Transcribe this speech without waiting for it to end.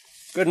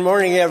Good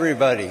morning,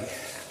 everybody.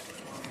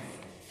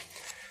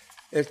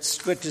 It's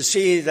good to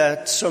see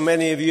that so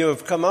many of you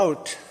have come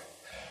out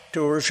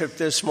to worship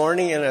this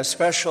morning, and a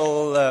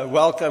special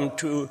welcome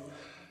to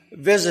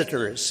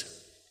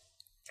visitors.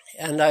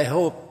 And I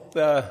hope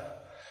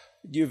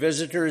you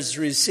visitors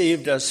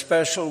received a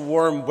special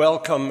warm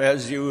welcome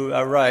as you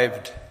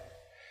arrived.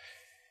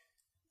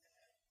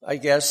 I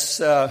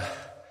guess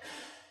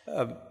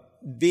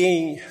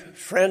being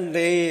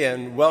friendly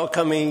and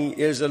welcoming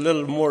is a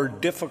little more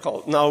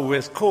difficult now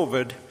with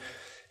COVID,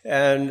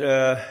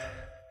 and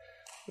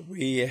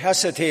we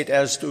hesitate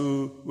as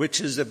to which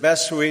is the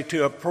best way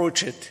to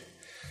approach it.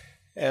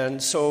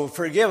 And so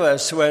forgive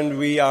us when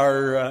we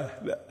are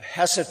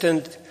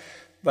hesitant,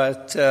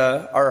 but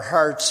our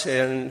hearts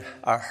and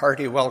a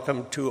hearty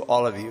welcome to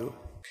all of you.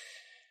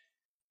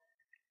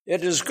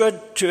 It is good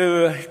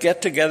to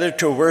get together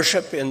to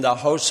worship in the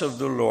house of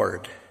the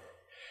Lord.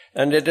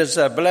 And it is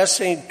a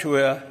blessing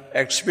to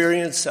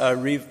experience a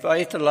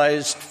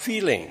revitalized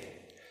feeling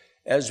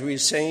as we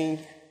sing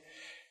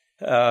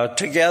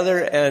together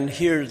and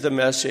hear the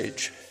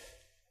message.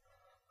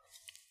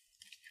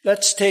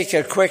 Let's take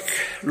a quick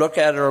look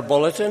at our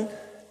bulletin.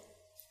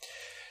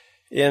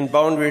 In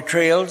Boundary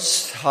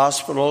Trails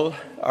Hospital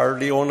are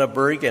Leona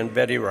Berg and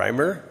Betty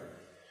Reimer.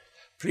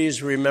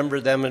 Please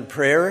remember them in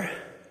prayer.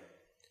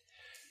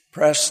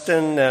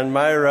 Preston and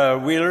Myra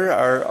Wheeler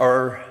are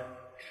our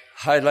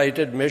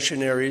highlighted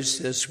missionaries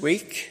this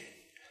week.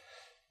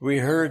 We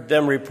heard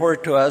them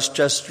report to us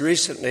just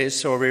recently,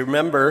 so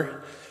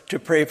remember to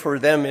pray for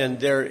them in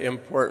their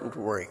important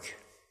work.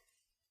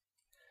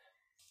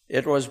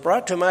 It was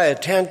brought to my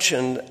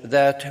attention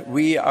that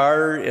we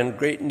are in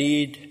great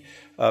need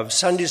of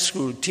Sunday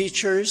school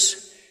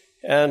teachers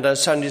and a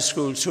Sunday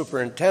school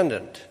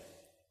superintendent.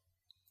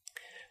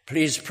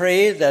 Please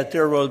pray that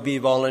there will be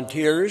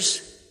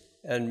volunteers,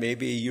 and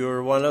maybe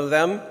you're one of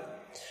them,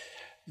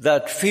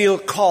 that feel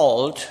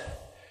called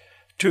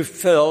to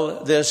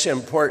fill this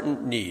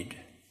important need.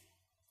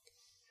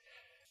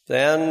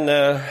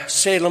 Then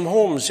Salem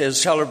Homes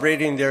is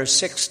celebrating their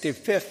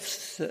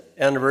 65th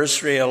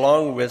anniversary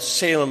along with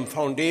Salem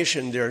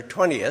Foundation, their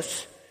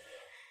 20th.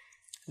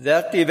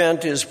 That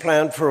event is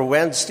planned for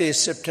Wednesday,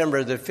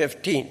 September the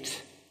 15th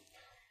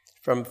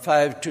from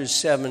 5 to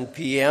 7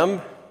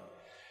 p.m.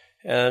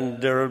 And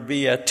there will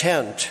be a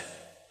tent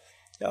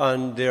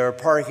on their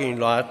parking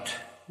lot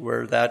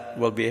where that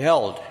will be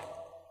held.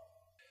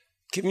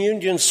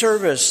 Communion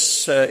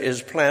service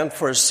is planned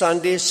for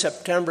Sunday,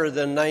 September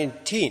the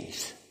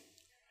 19th.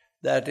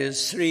 That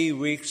is 3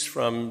 weeks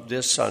from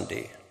this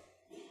Sunday.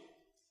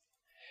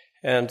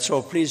 And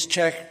so please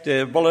check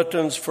the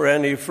bulletins for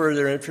any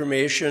further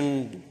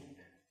information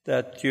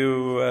that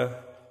you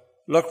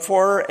look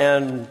for,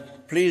 and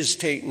please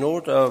take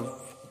note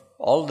of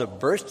all the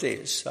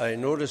birthdays. I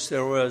noticed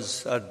there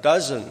was a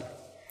dozen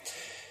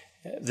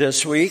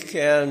this week,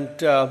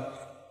 and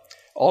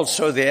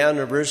also the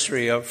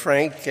anniversary of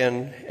Frank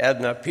and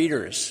Edna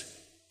Peters.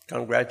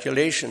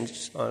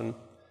 Congratulations on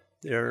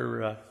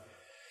their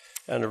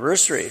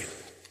anniversary.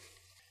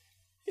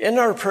 In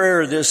our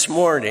prayer this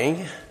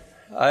morning,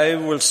 I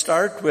will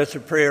start with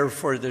a prayer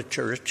for the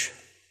church.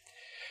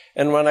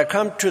 And when I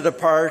come to the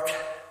part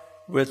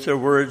with the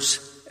words,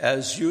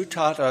 "As you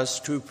taught us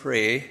to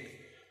pray,"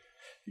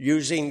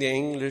 using the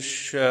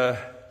English,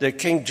 the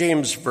King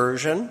James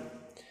Version,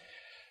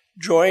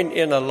 join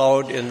in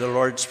aloud in the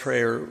Lord's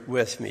Prayer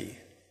with me.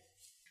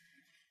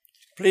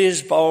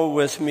 Please bow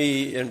with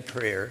me in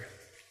prayer.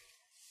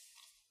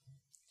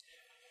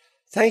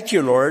 Thank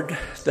you, Lord,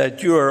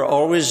 that you are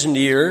always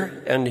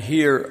near and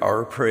hear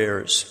our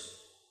prayers.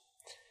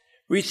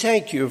 We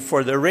thank you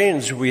for the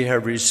rains we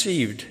have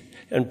received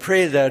and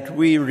pray that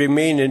we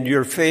remain in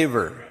your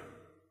favor.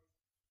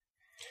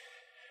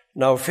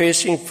 Now,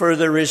 facing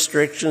further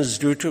restrictions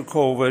due to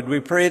COVID,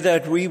 we pray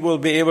that we will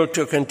be able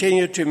to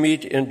continue to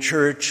meet in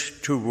church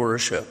to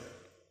worship.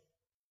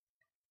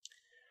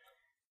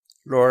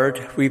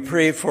 Lord, we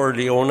pray for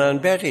Leona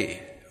and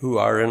Betty, who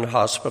are in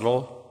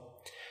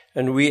hospital,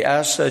 and we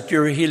ask that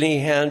your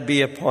healing hand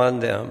be upon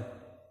them.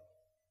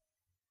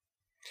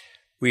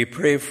 We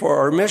pray for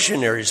our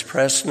missionaries,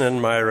 Preston and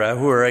Myra,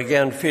 who are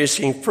again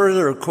facing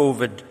further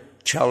COVID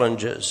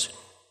challenges.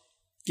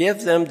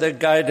 Give them the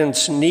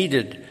guidance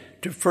needed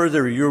to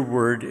further your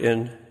word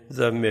in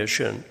the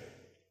mission.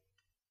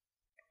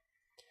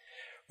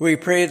 We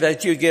pray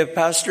that you give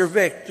Pastor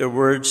Vic the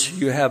words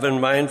you have in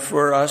mind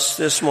for us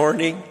this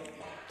morning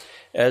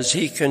as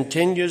he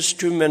continues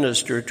to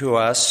minister to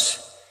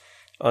us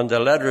on the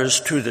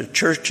letters to the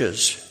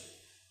churches.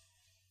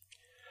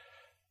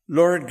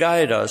 Lord,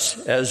 guide us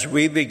as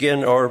we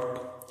begin our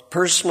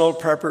personal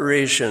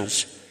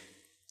preparations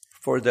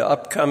for the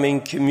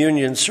upcoming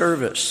communion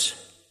service,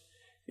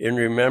 in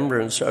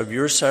remembrance of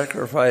your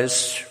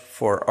sacrifice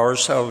for our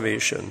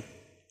salvation.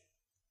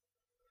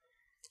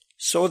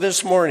 So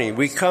this morning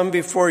we come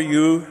before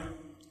you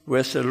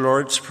with the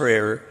Lord's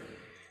Prayer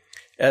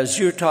as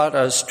you taught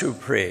us to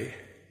pray.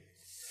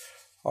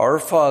 Our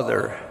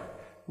Father,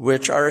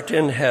 which art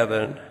in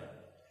heaven,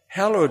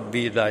 hallowed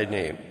be thy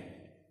name.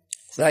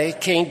 Thy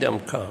kingdom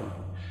come.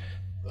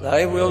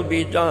 Thy will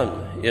be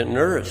done in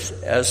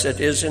earth as it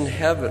is in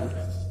heaven.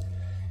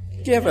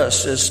 Give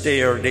us this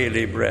day our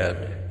daily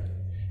bread,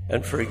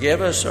 and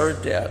forgive us our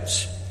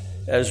debts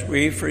as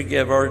we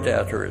forgive our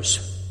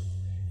debtors.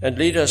 And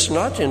lead us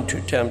not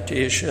into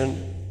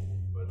temptation,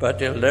 but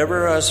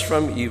deliver us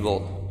from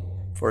evil.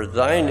 For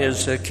thine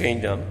is the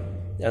kingdom,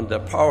 and the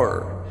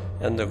power,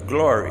 and the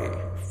glory,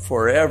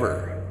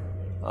 forever.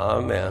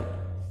 Amen.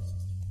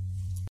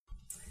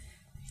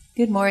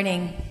 Good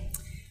morning.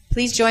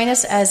 Please join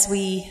us as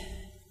we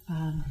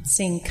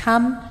sing,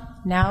 "Come,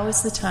 Now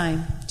is the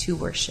Time to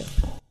Worship."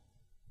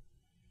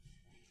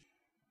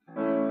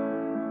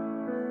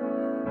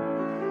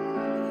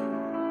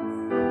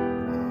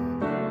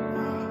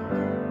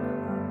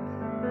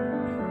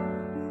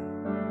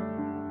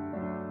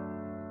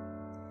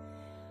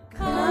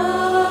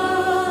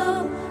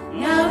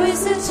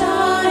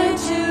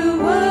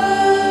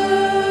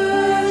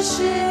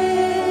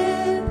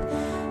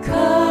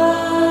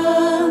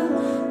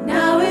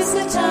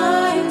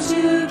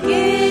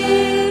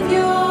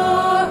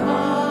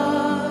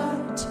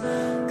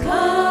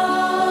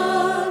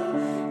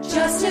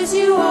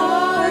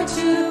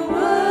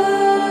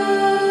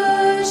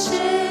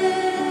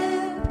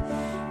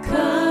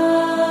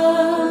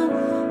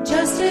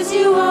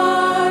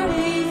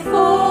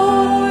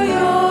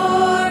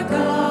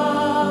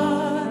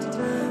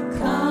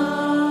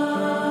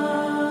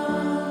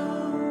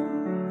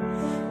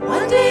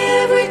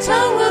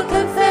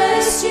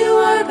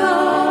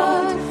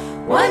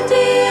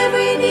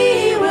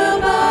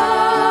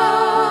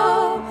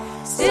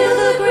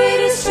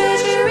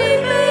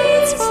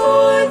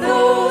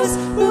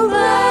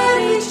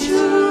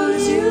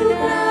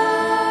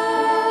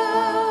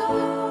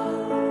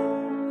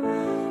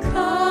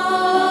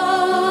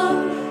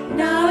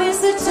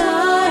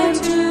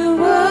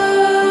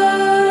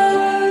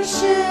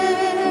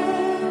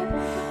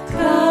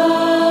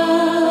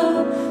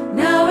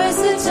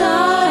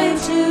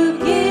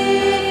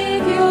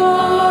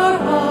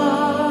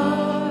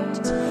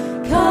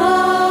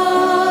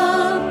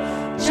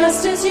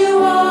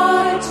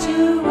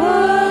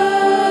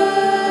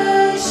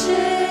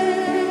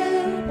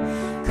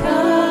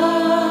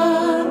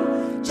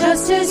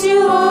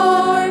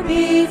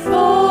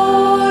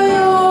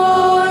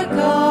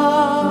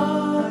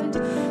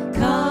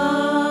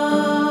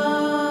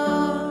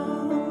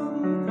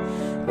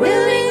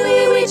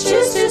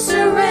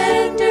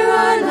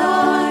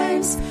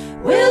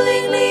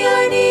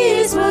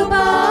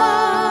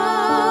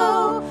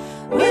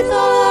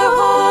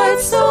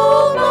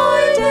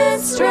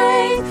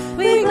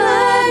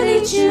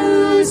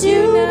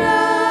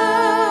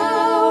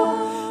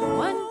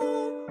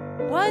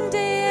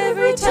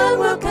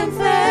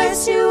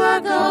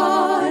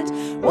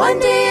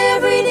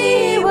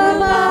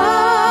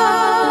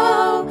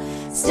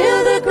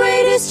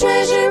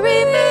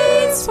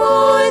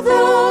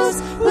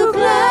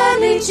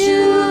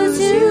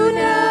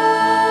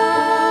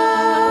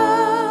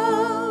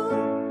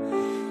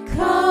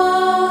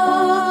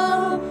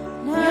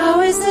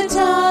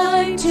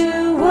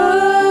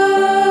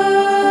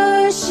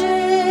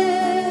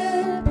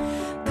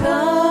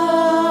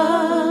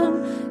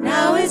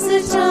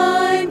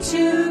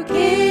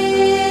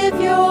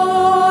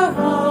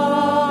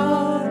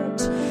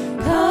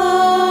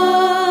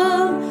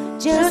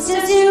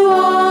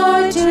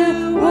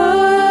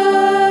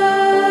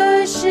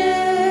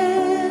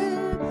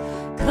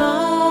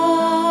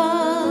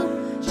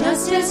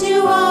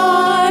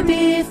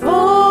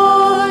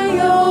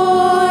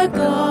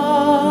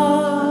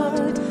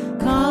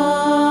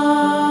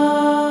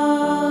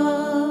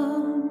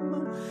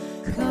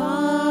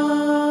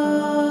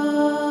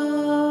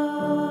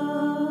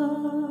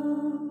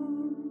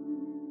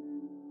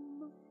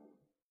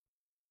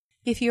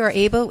 If you are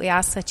able, we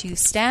ask that you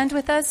stand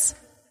with us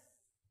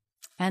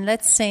and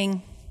let's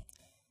sing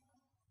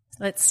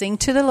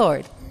to the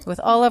Lord with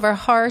all of our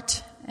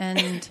heart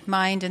and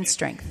mind and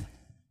strength.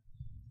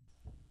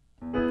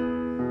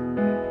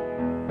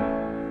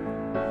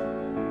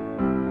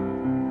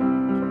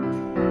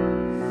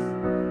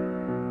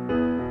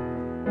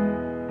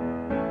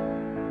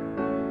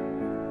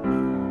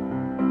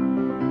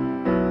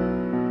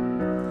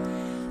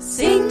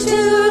 Sing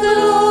to the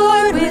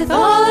Lord with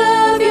all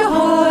of your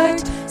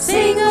heart.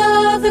 Sing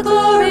of the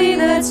glory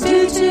that's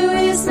due to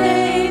his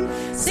name.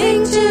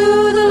 Sing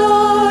to the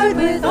Lord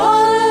with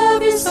all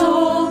of your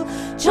soul.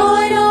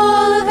 Join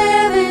all of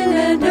heaven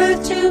and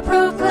earth to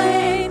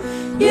proclaim.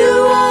 You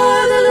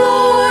are the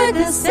Lord,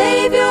 the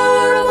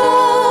Savior of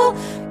all.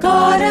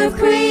 God of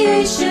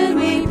creation,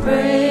 we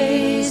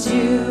praise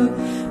you.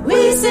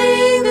 We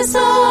sing the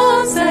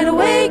songs that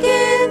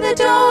awaken the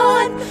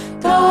dawn.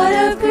 God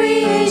of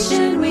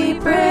creation, we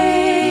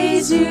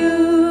praise you.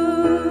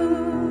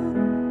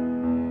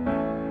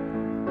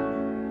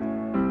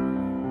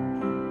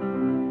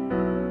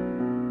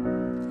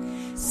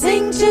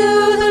 Sing to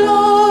the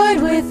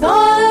Lord with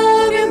all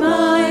of your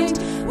mind,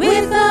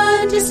 with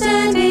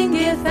understanding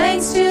give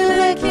thanks to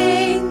the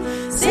King.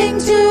 Sing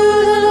to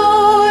the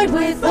Lord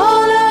with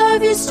all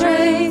of your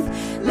strength,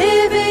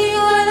 living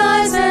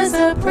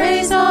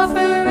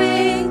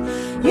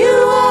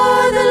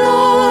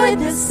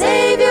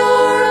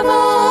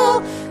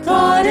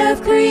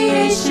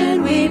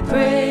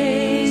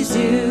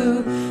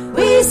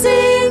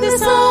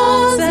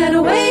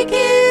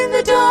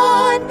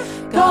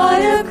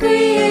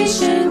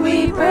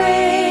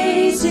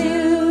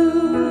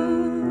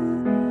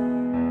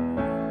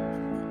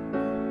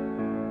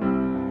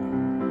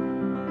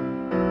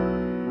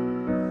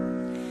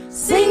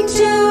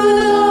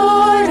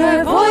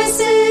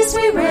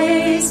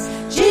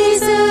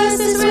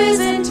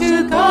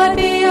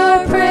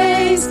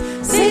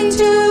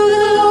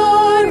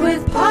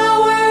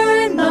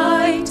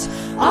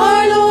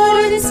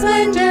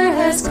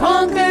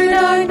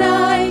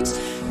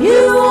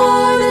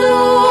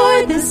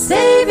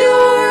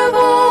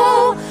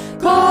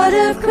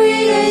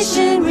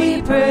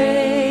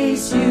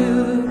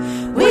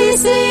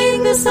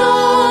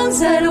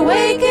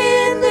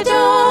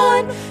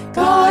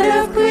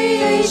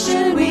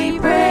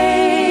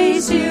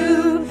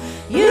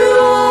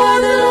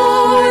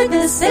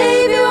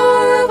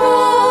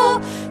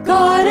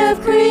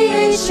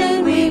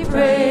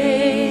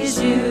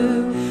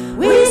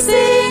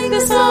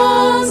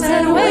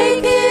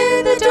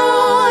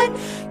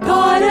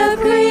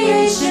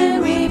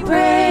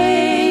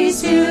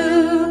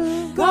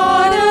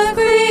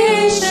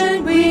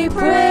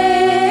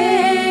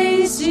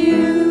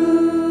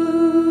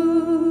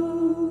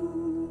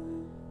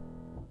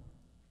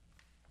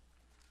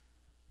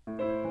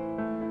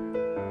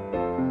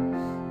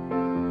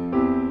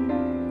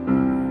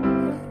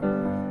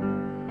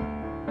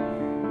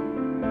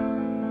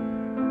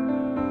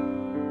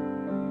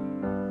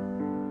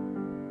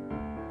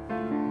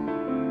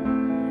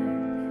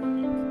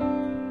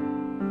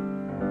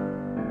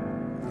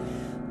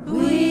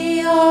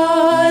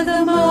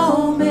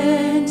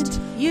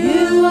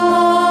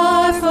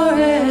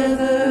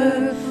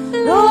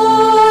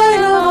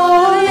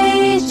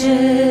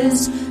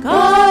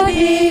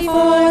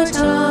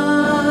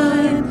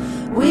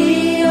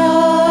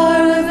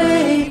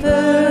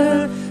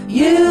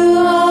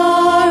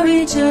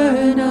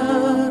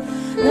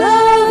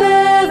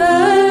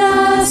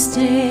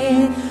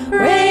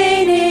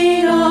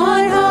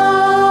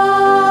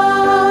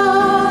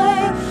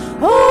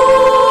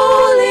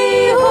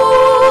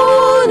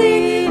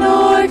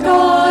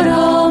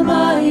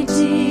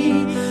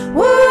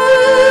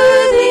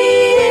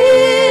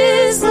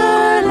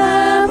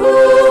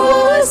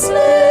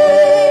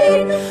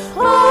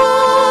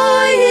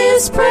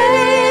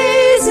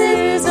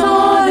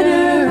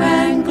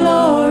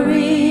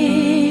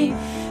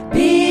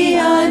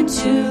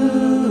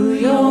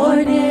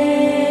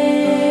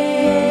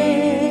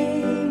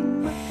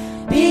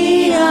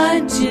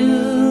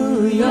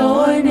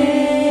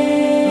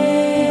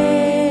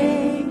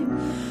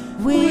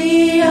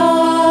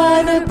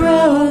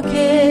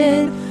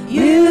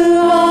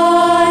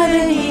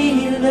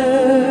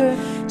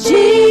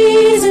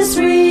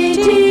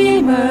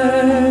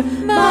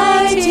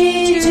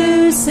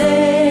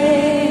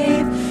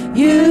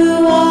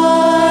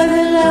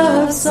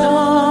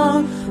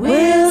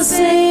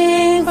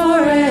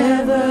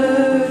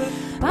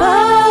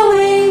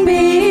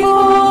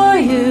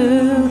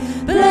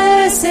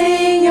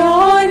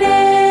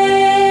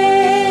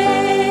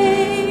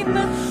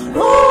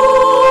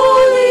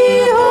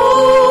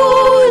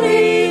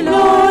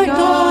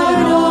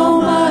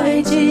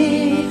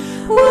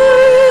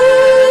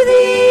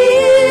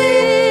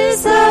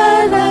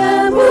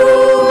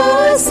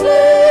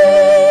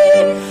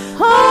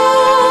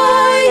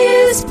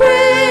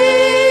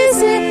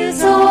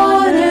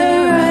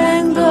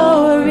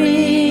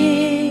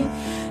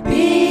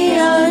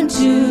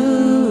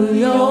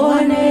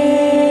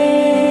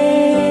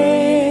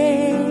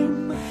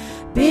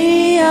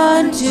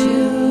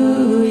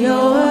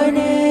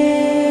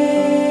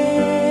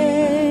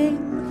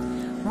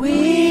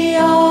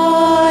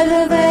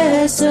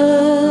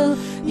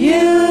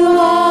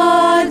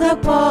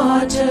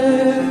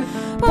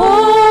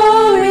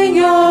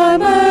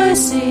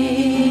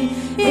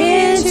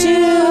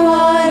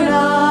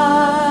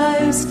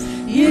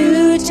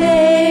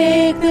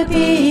take the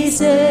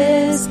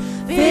pieces,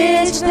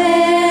 fit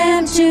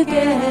them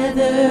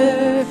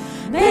together,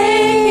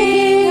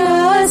 making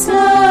us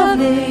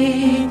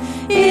lovely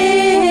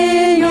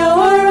in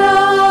your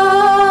eyes.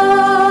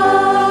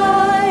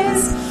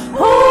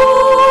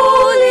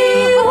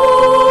 Holy,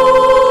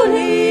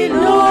 holy,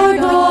 Lord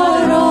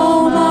God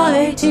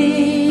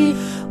Almighty,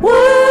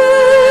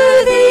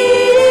 worthy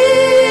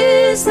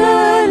is the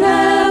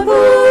Lamb who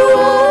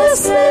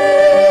was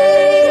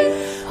slain.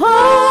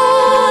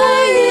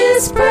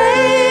 Highest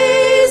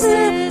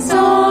praises,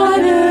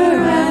 honor,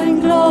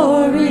 and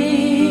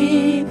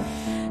glory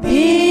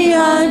be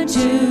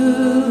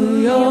unto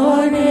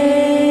your name.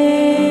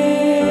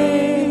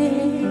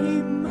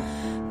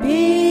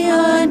 Be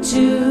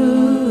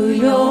unto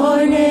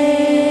your name.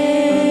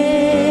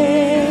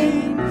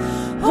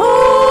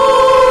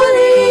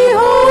 Holy,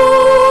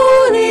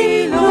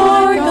 holy,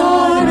 Lord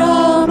God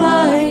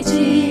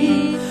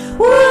Almighty,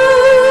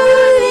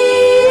 worthy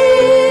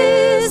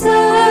is the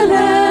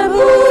Lamb who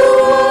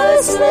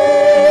was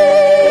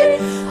slain.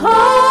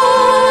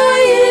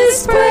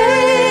 Highest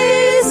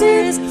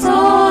praises,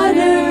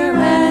 honor,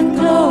 and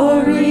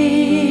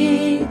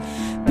glory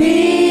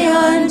be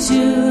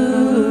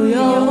unto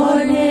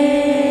your name.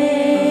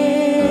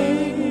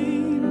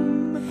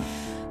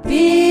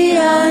 Be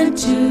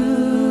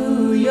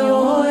unto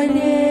your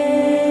name.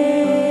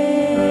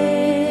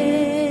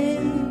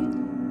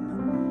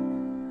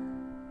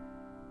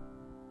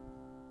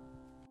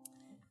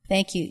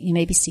 Thank you. You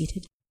may be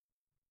seated.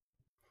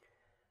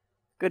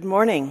 Good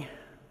morning.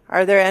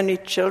 Are there any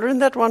children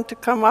that want to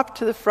come up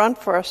to the front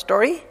for a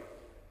story?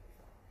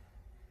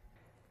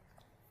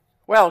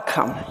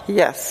 Welcome.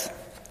 Yes.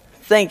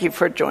 Thank you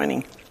for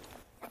joining.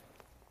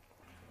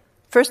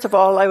 First of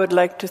all, I would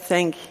like to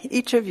thank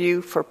each of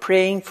you for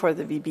praying for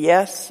the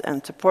VBS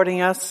and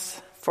supporting us,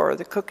 for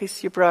the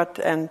cookies you brought,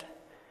 and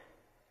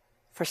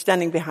for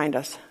standing behind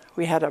us.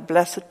 We had a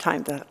blessed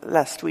time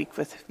last week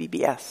with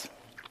VBS.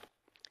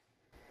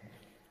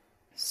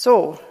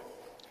 So,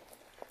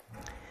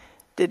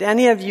 did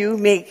any of you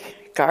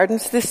make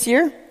gardens this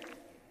year?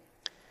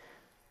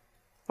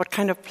 What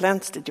kind of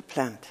plants did you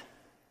plant?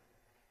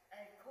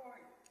 Corn.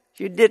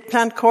 You did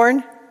plant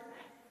corn?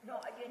 No,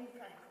 I didn't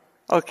plant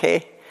corn.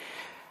 Okay.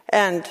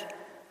 And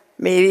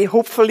maybe,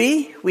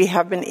 hopefully, we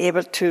have been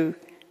able to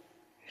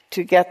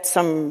get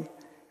some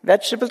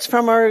vegetables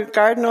from our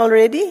garden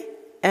already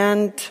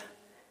and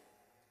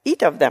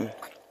eat of them.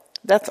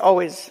 That's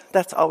always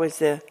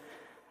the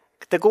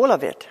goal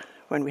of it.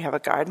 When we have a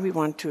garden, we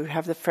want to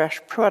have the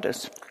fresh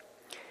produce.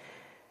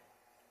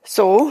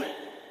 So,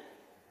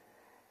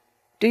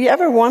 do you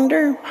ever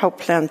wonder how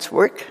plants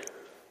work?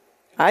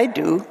 I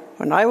do.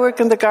 When I work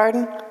in the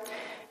garden,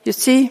 you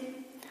see,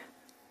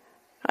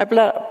 I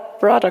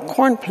brought a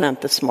corn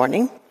plant this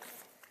morning.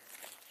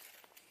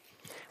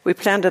 We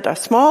planted a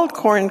small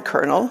corn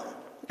kernel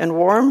in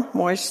warm,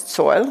 moist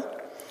soil,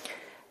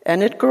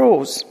 and it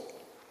grows.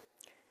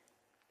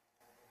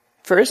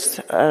 First,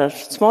 a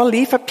small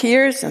leaf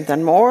appears, and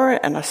then more,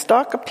 and a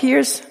stalk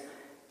appears.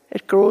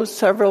 It grows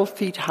several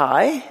feet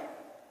high.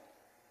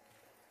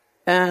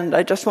 And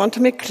I just want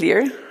to make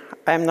clear,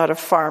 I'm not a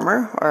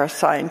farmer or a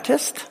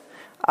scientist.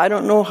 I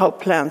don't know how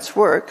plants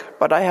work,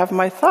 but I have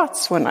my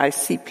thoughts when I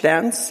see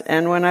plants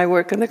and when I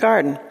work in the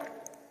garden.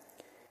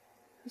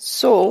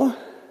 So,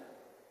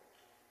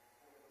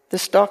 the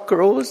stalk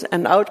grows,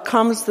 and out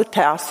comes the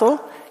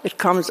tassel. It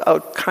comes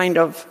out kind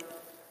of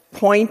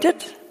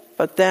pointed,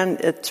 but then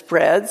it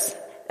spreads,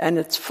 and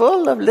it's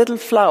full of little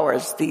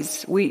flowers.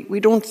 These we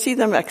don't see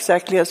them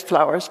exactly as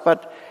flowers,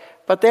 but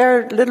there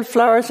are little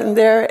flowers in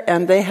there,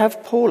 and they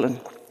have pollen.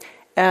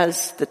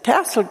 As the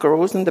tassel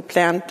grows in the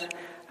plant,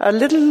 a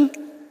little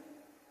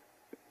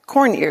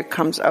corn ear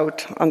comes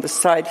out on the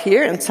side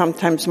here, and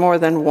sometimes more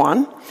than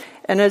one.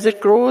 And as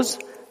it grows,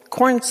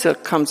 corn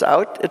silk comes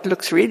out. It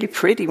looks really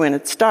pretty when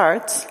it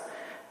starts,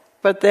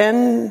 but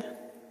then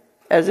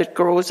as it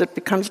grows, it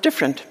becomes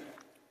different.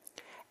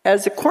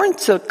 As the corn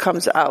silk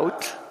comes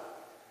out,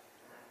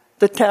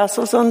 the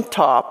tassels on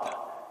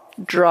top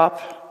drop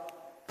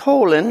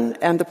pollen,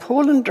 and the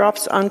pollen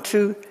drops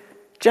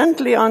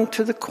gently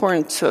onto the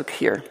corn silk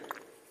here.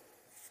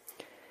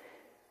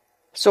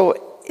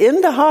 So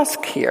in the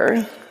husk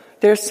here,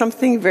 there's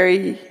something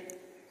very,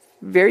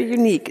 very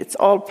unique. It's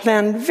all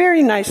planned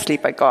very nicely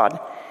by God.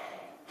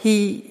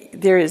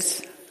 There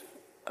is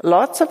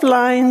lots of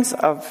lines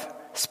of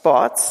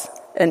spots,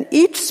 and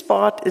each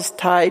spot is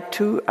tied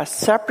to a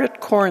separate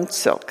corn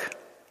silk.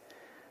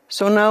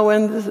 So now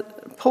when the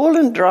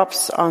pollen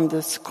drops on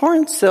this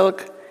corn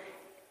silk,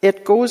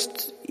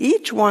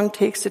 each one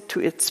takes it to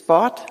its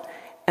spot,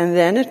 and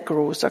then it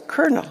grows a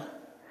kernel.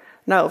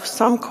 Now, if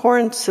some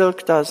corn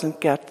silk doesn't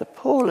get the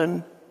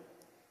pollen,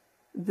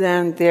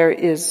 then there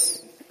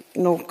is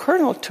no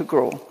kernel to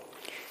grow.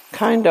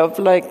 Kind of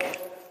like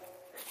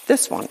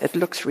this one. It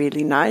looks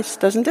really nice,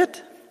 doesn't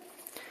it?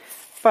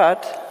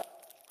 But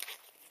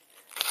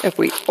if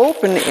we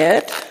open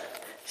it,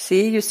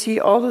 you see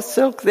all the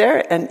silk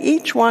there, and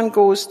each one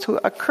goes to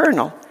a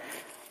kernel.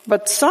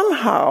 But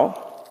somehow,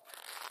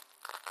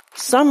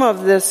 some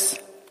of this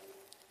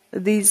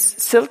these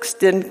silks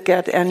didn't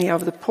get any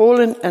of the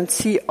pollen, and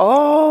see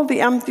all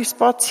the empty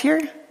spots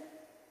here?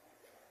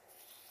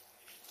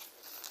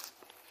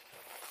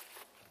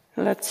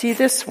 Let's see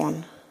this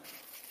one.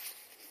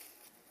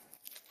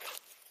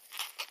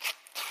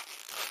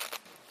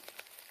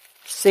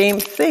 Same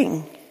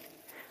thing.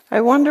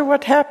 I wonder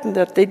what happened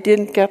that they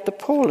didn't get the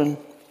pollen.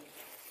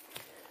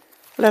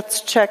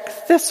 Let's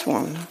check this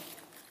one.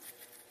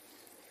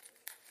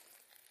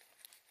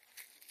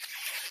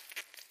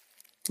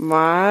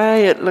 My,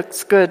 it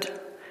looks good.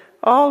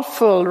 All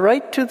full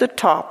right to the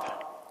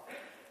top.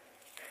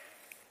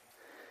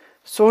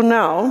 So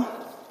now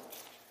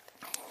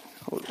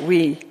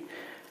we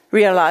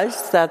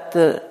realize that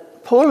the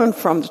pollen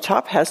from the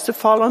top has to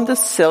fall on the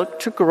silk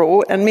to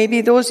grow, and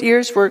maybe those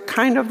ears were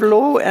kind of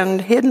low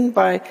and hidden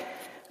by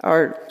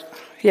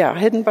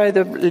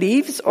the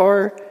leaves,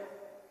 or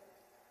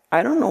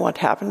I don't know what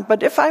happened.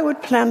 But if I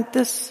would plant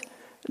this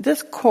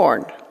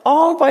corn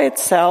all by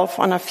itself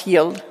on a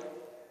field,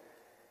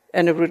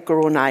 and it would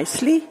grow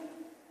nicely,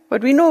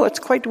 but we know it's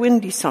quite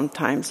windy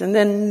sometimes, and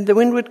then the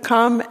wind would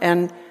come,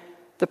 and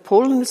the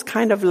pollen is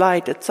kind of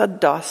light. It's a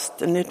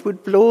dust, and it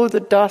would blow the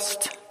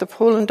dust, the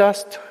pollen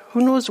dust,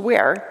 who knows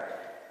where.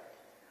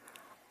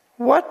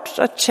 What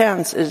a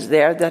chance is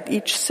there that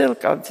each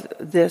silk of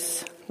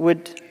this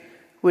would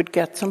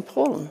get some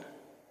pollen?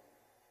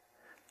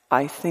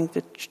 I think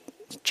the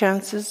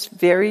chance is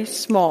very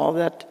small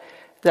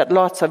that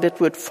lots of it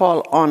would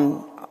fall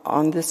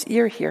on this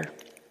ear here.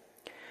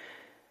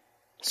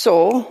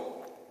 So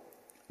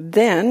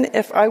then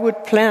if I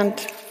would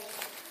plant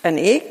an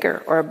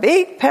acre or a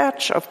big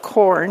patch of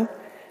corn,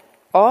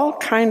 all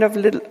kind of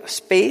little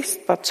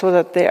spaced, but so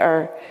that they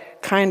are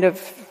kind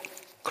of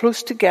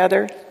close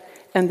together,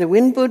 and the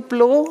wind would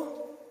blow,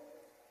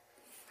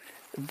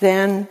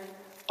 then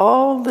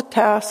all the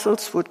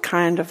tassels would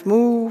kind of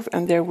move,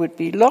 and there would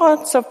be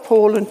lots of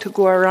pollen to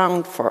go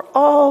around for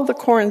all the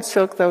corn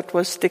silk that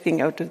was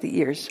sticking out of the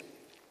ears.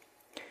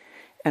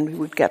 And we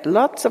would get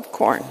lots of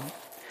corn.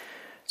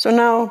 So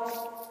now,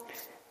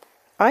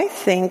 I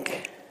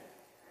think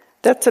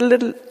that's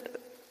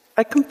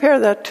I compare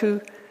that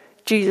to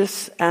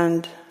Jesus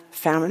and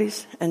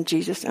families and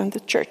Jesus and the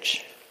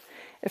church.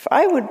 If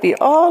I would be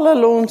all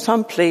alone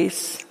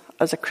someplace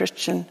as a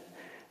Christian,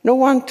 no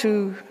one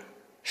to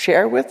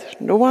share with,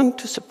 no one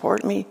to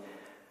support me,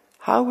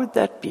 how would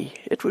that be?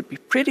 It would be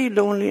pretty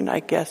lonely, and I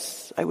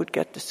guess I would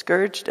get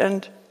discouraged,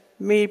 and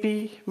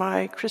maybe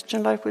my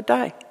Christian life would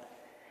die.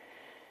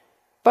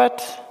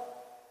 But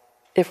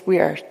if we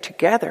are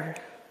together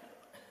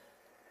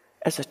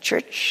as a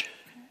church,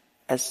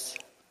 as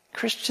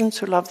Christians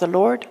who love the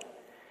Lord,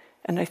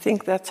 and I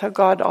think that's how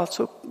God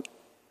also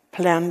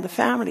planned the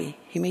family.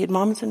 He made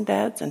moms and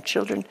dads and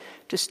children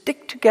to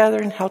stick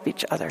together and help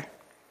each other.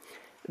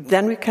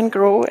 Then we can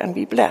grow and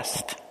be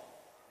blessed.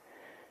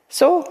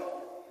 So,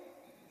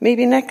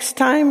 maybe next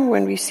time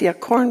when we see a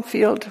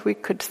cornfield, we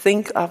could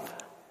think of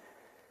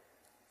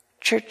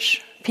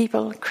church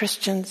people,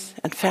 Christians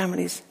and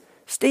families,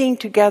 staying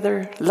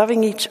together,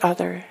 loving each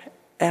other,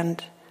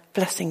 and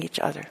blessing each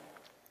other.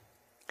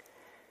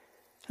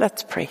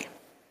 Let's pray.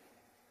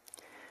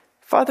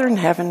 Father in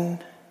heaven,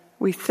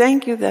 we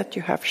thank you that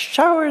you have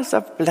showers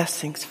of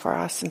blessings for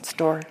us in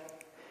store.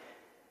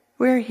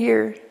 We're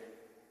here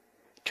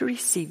to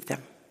receive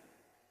them.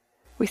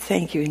 We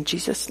thank you in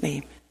Jesus'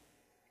 name.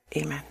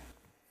 Amen.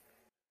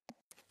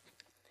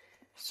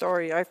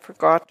 Sorry, I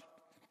forgot.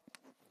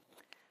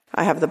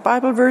 I have the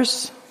Bible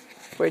verse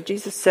where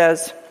Jesus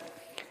says,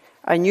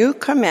 A new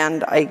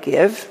command I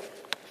give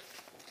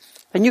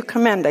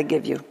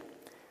you.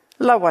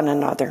 Love one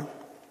another.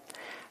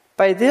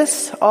 By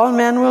this all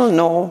men will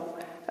know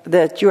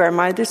that you are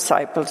my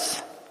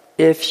disciples,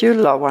 if you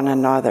love one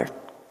another.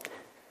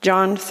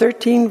 John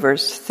 13,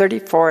 verse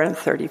 34 and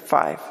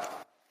 35.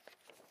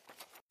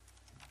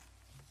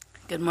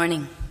 Good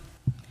morning.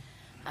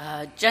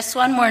 Just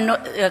one more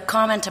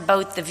comment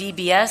about the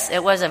VBS.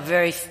 It was a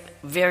very,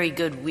 very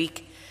good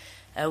week.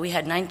 We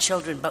had 9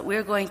 children, but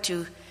we're going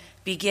to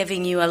be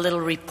giving you a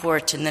little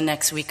report in the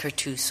next week or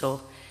two,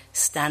 so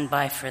stand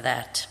by for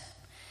that.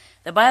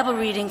 The Bible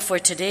reading for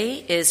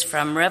today is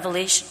from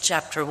Revelation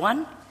chapter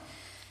 1,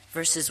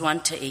 verses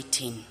 1 to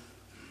 18.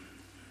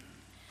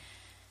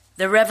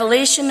 The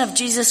revelation of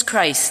Jesus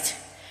Christ,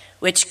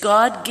 which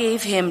God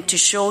gave him to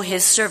show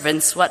his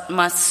servants what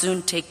must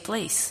soon take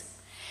place.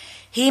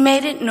 He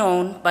made it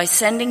known by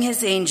sending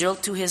his angel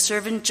to his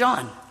servant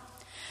John,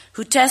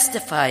 who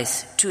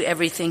testifies to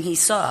everything he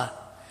saw,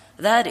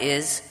 that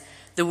is,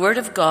 the word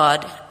of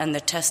God and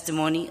the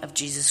testimony of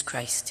Jesus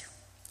Christ.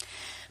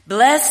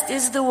 Blessed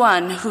is the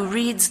one who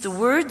reads the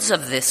words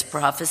of this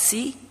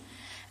prophecy,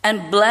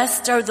 and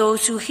blessed are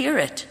those who hear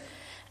it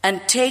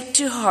and take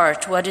to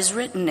heart what is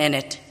written in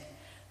it,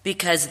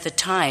 because the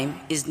time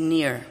is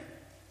near.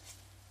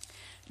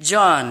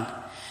 John,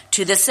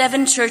 to the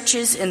 7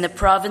 churches in the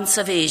province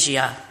of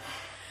Asia,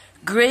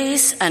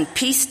 grace and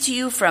peace to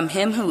you from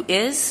him who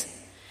is,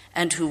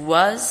 and who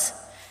was,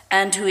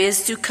 and who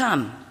is to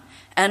come,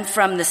 and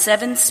from the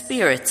 7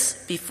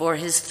 spirits before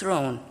his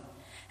throne,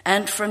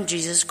 and from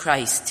Jesus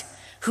Christ,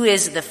 who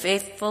is the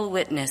faithful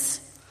witness,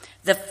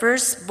 the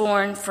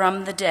firstborn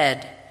from the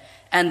dead,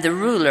 and the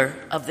ruler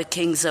of the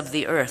kings of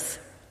the earth.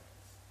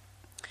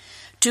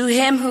 To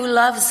him who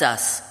loves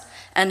us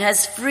and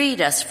has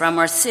freed us from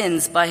our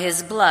sins by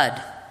his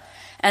blood,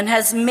 and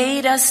has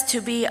made us to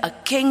be a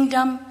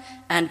kingdom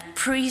and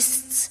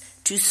priests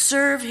to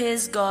serve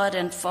his God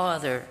and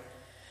Father,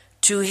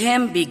 to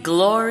him be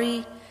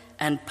glory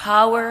and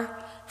power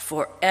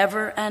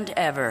forever and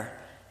ever.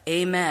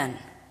 Amen.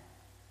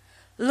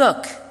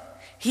 Look,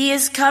 he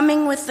is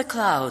coming with the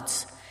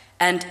clouds,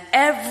 and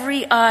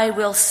every eye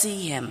will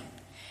see him,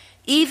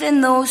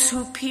 even those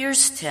who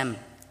pierced him,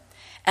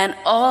 and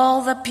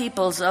all the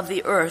peoples of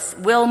the earth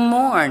will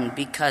mourn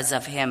because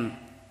of him.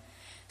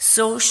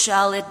 So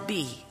shall it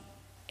be.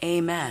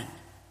 Amen.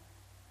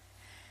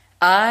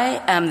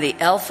 I am the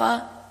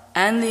Alpha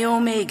and the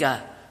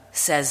Omega,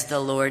 says the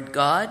Lord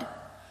God,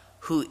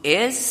 who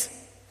is,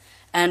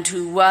 and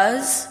who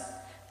was,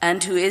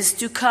 and who is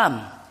to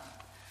come,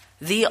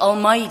 the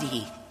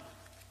Almighty.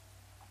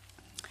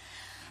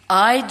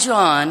 I,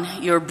 John,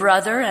 your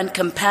brother and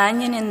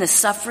companion in the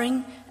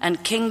suffering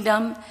and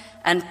kingdom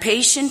and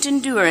patient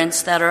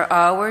endurance that are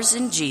ours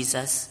in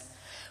Jesus,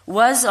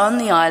 was on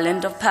the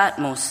island of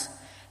Patmos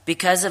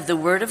because of the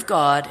word of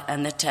God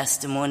and the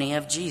testimony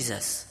of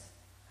Jesus.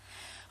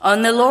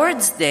 On the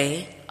Lord's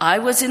day, I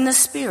was in the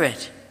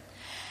Spirit,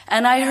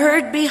 and I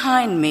heard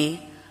behind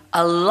me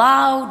a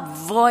loud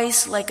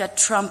voice like a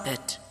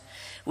trumpet,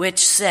 which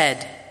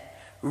said,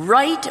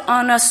 "Write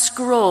on a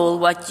scroll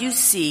what you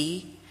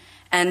see,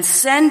 and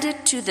send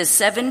it to the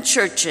 7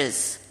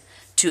 churches,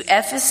 to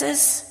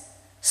Ephesus,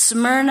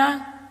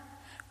 Smyrna,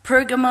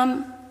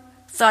 Pergamum,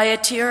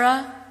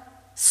 Thyatira,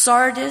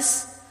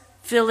 Sardis,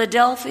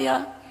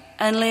 Philadelphia,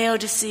 and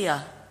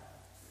Laodicea."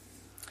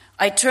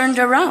 I turned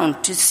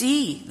around to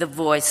see the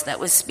voice that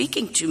was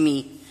speaking to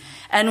me,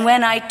 and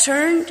when I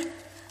turned,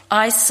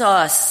 I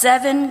saw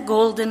 7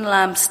 golden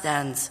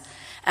lampstands,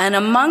 and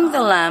among the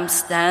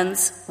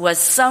lampstands was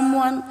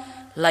someone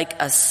like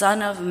a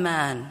son of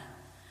man,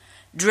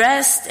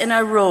 dressed in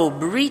a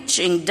robe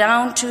reaching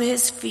down to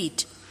his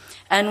feet,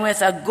 and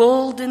with a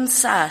golden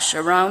sash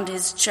around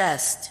his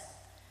chest.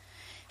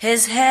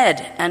 His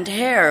head and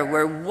hair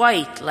were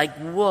white like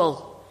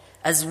wool,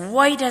 as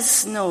white as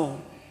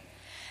snow,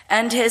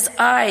 and his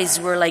eyes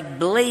were like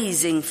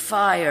blazing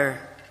fire.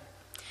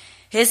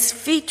 His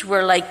feet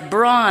were like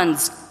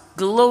bronze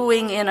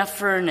glowing in a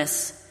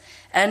furnace,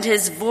 and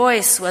his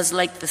voice was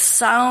like the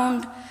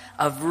sound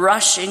of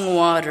rushing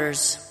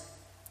waters.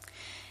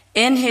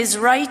 In his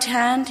right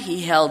hand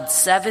he held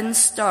 7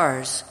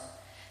 stars,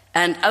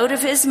 and out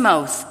of his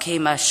mouth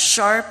came a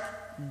sharp,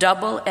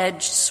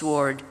 double-edged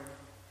sword.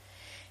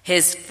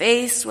 His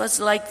face was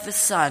like the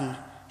sun,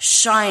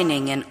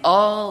 shining in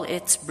all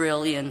its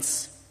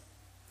brilliance.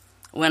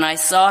 When I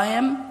saw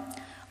him,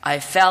 I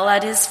fell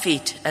at his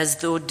feet as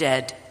though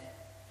dead.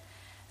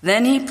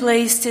 Then he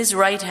placed his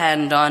right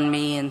hand on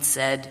me and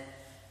said,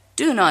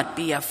 "Do not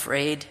be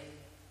afraid.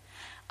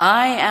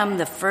 I am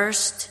the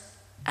first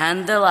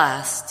and the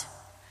last.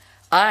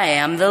 I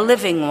am the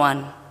living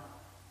one.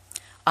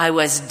 I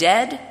was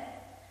dead,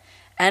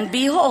 and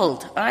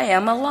behold, I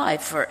am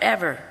alive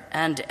forever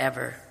and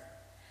ever.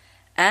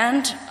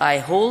 And I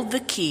hold the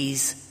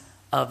keys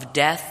of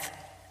death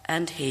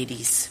and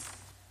Hades."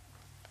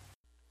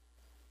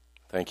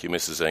 Thank you,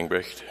 Mrs.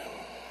 Engbrecht.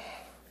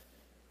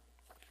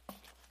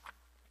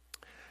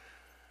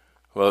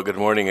 Well, good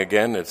morning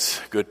again. It's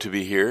good to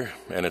be here,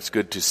 and it's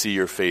good to see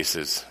your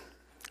faces.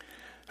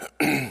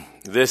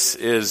 This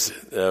is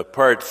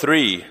part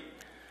 3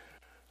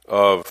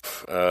 of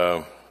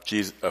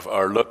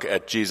our look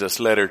at Jesus'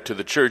 letter to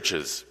the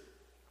churches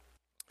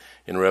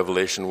in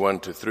Revelation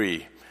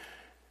 1-3.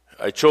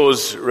 I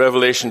chose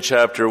Revelation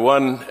chapter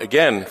 1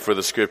 again for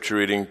the scripture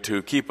reading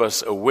to keep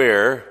us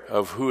aware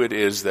of who it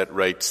is that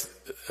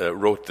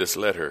wrote this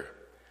letter.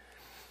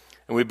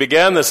 And we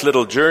began this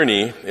little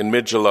journey in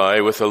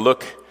mid-July with a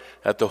look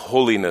at the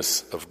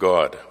holiness of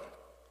God.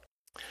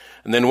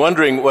 And then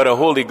wondering what a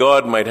holy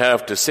God might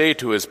have to say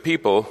to his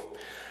people,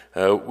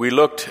 we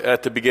looked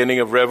at the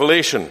beginning of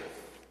Revelation.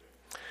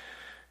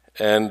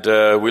 And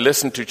we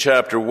listened to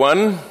chapter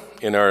 1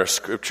 in our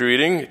scripture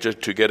reading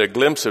just to get a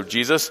glimpse of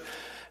Jesus.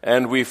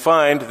 And we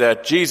find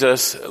that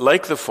Jesus,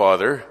 like the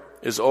Father,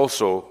 is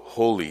also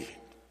holy.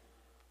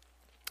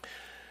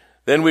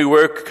 Then we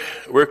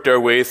worked our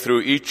way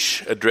through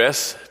each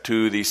address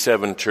to the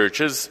 7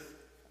 churches,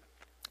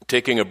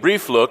 taking a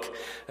brief look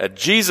at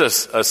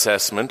Jesus'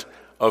 assessment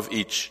of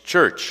each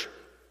church.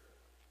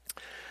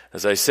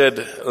 As I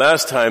said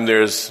last time,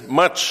 there's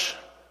much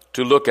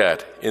to look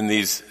at in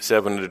these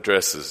 7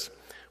 addresses,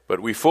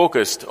 but we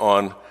focused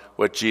on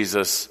what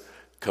Jesus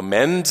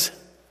commends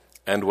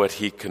and what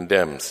he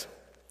condemns.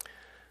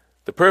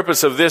 The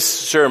purpose of this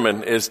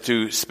sermon is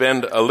to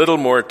spend a little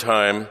more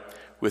time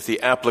with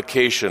the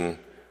application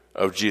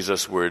of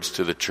Jesus' words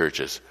to the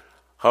churches.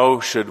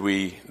 How should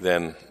we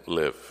then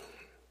live?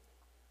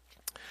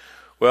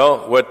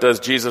 Well, what does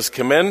Jesus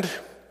commend?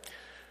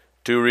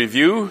 To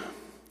review,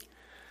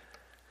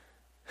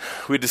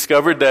 we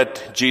discovered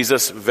that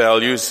Jesus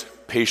values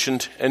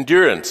patient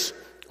endurance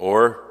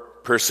or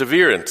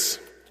perseverance.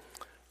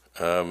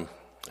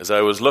 As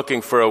I was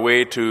looking for a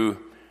way to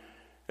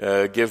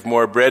give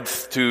more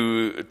breadth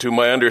to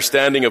my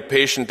understanding of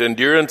patient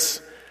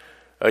endurance,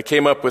 I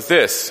came up with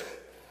this: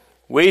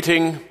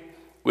 waiting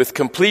with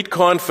complete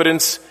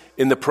confidence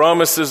in the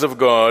promises of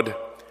God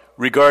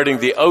regarding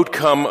the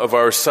outcome of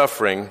our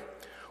suffering,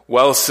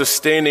 while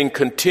sustaining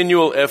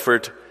continual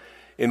effort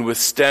in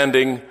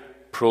withstanding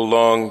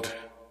prolonged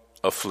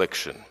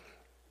affliction.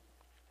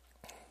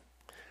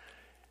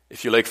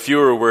 If you like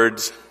fewer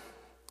words,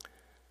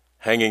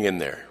 hanging in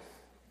there,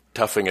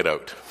 toughing it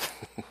out.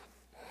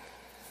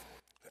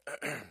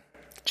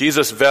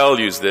 Jesus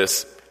values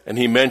this, and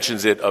he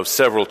mentions it of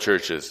several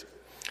churches.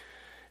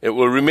 It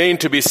will remain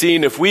to be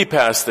seen if we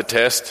pass the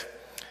test,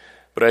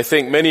 but I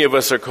think many of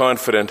us are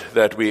confident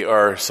that we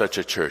are such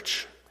a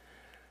church.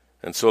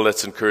 And so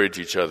let's encourage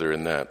each other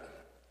in that.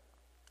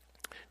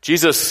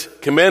 Jesus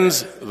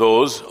commends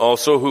those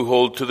also who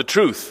hold to the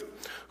truth,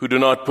 who do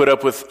not put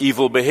up with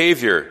evil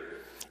behavior,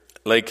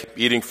 like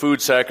eating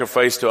food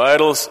sacrificed to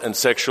idols and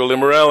sexual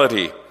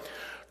immorality,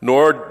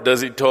 nor does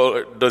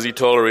he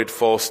tolerate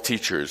false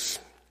teachers,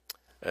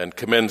 and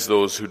commends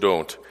those who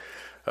don't.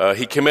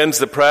 He commends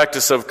the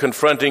practice of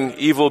confronting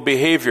evil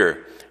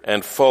behavior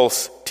and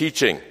false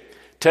teaching,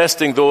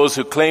 testing those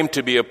who claim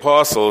to be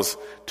apostles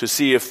to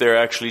see if they're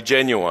actually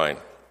genuine.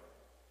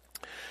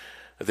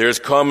 There's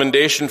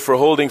commendation for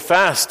holding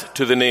fast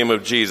to the name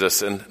of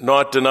Jesus and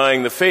not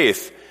denying the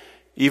faith,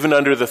 even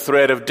under the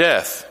threat of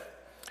death.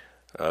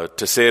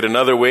 To say it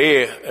another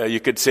way, you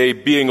could say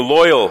being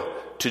loyal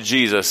to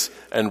Jesus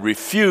and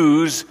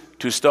refuse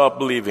to stop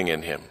believing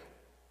in him.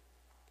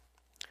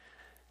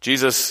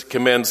 Jesus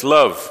commends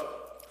love,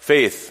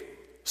 faith,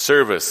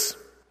 service,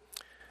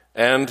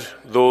 and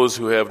those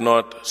who have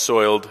not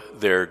soiled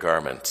their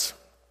garments.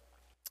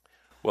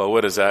 Well,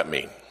 what does that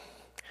mean?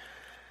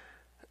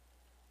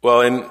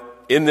 Well,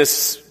 in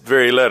this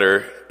very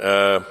letter,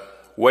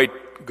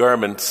 white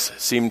garments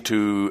seem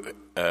to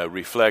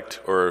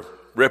reflect or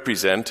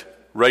represent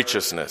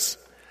righteousness.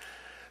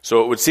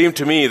 So it would seem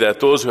to me that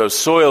those who have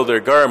soiled their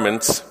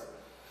garments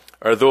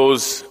are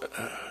those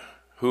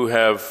who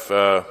have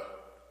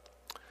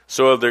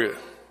soiled their...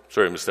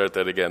 Sorry, let me start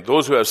that again.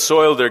 Those who have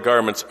soiled their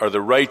garments are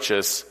the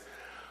righteous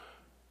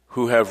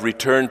who have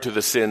returned to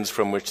the sins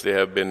from which they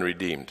have been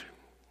redeemed.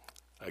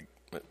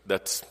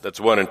 That's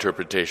one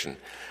interpretation.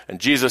 And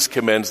Jesus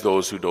commends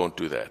those who don't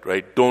do that,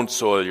 right? Don't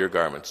soil your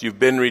garments. You've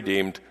been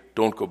redeemed.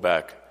 Don't go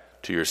back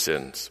to your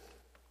sins.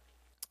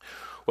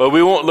 Well,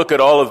 we won't look at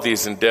all of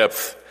these in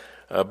depth,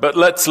 but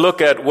let's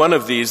look at one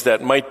of these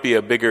that might be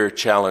a bigger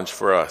challenge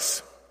for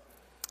us.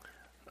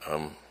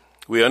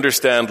 We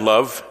understand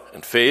love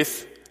and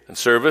faith and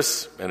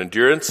service and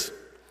endurance,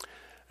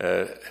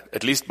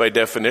 at least by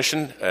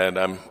definition, and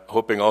I'm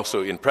hoping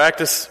also in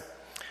practice.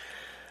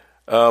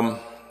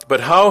 But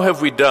how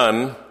have we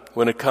done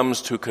when it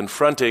comes to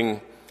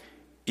confronting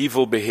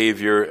evil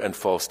behavior and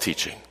false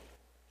teaching?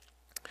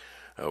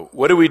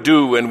 What do we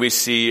do when we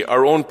see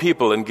our own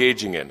people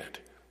engaging in it?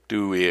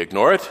 Do we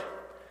ignore it?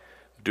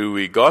 Do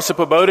we gossip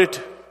about it?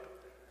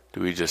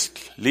 Do we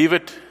just leave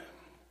it?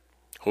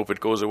 Hope it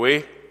goes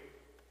away?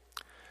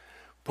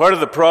 Part of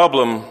the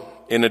problem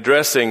in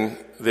addressing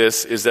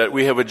this is that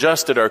we have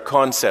adjusted our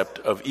concept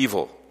of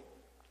evil.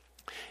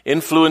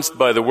 Influenced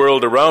by the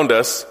world around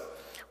us,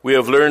 we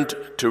have learned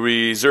to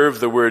reserve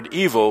the word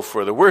evil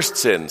for the worst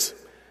sins,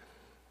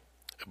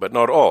 but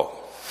not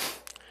all.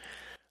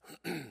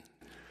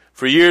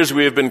 For years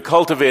we have been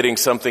cultivating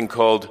something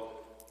called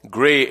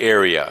gray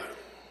area.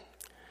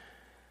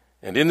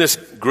 And in this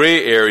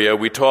gray area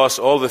we toss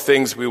all the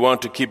things we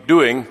want to keep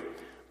doing,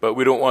 but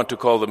we don't want to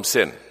call them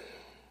sin.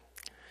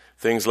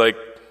 Things like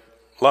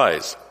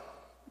lies,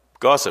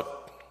 gossip,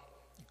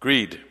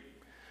 greed,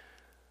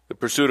 the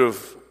pursuit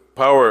of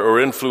power or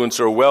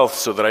influence or wealth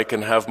so that I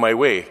can have my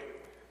way,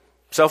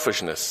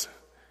 selfishness.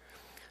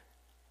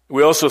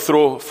 We also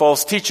throw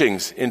false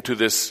teachings into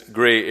this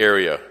gray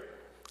area,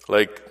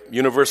 like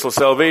universal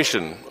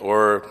salvation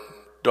or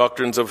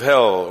doctrines of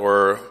hell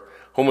or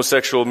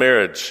homosexual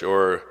marriage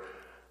or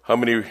how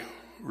many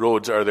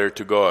roads are there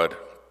to God.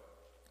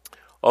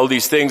 All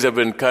these things have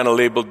been kind of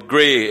labeled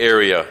gray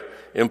area,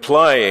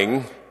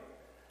 implying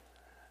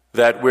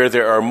that where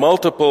there are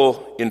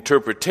multiple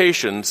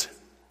interpretations,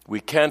 we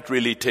can't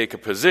really take a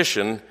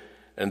position,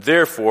 and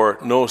therefore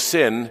no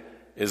sin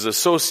is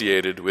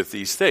associated with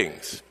these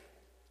things.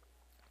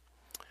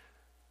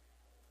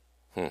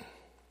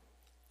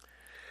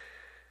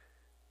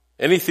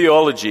 Any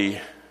theology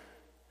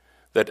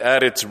that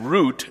at its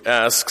root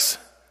asks,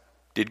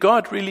 did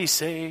God really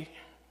say?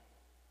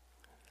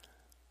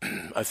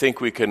 I think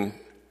we can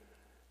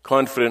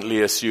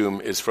confidently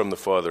assume is from the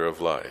father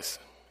of lies.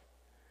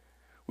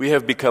 We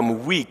have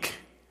become weak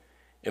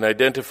in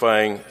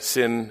identifying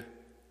sin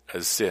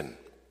as sin.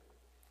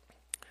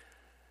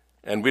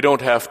 And we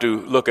don't have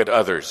to look at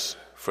others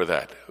for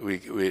that.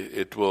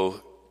 It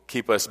will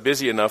keep us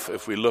busy enough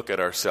if we look at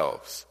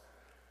ourselves.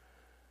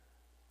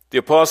 The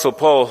Apostle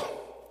Paul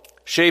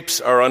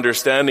shapes our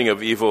understanding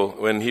of evil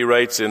when he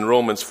writes in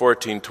Romans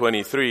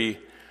 14:23,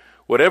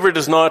 whatever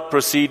does not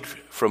proceed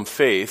from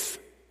faith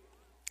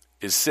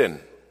is sin.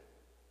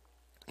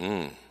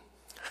 How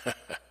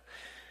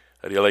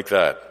do you like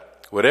that?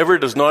 Whatever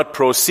does not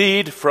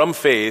proceed from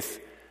faith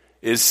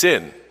is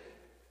sin.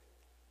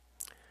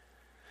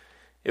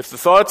 If the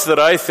thoughts that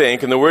I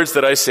think and the words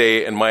that I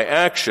say and my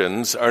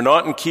actions are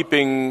not in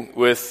keeping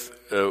with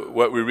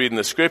what we read in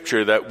the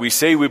Scripture that we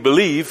say we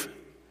believe,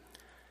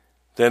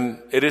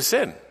 then it is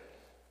sin.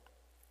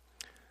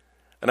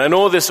 And I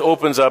know this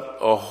opens up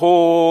a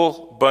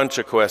whole bunch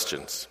of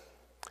questions,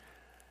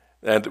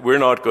 and we're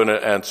not going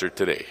to answer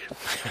today.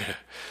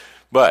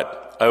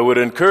 But I would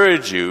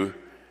encourage you,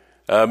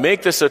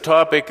 make this a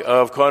topic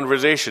of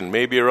conversation,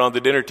 maybe around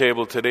the dinner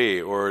table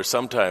today or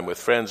sometime with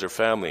friends or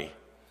family.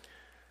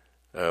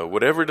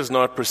 Whatever does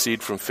not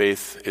proceed from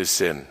faith is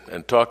sin,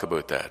 and talk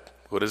about that.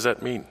 What does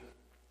that mean?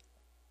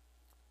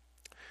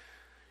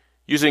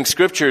 Using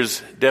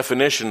Scripture's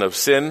definition of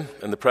sin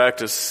and the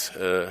practice,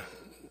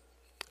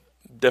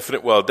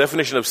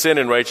 definition of sin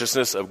and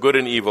righteousness, of good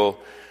and evil,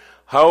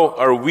 how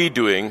are we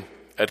doing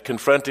at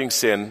confronting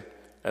sin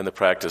and the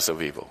practice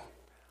of evil?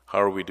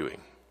 How are we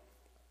doing?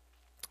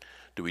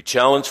 Do we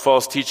challenge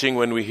false teaching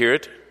when we hear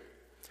it?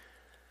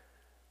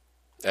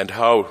 And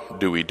how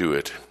do we do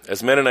it?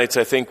 As Mennonites,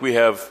 I think we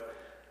have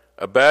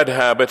a bad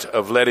habit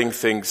of letting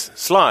things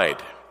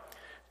slide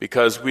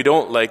because we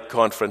don't like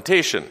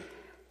confrontation.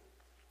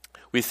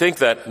 We think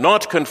that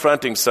not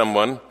confronting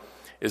someone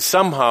is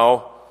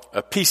somehow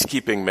a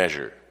peacekeeping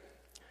measure.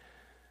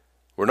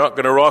 We're not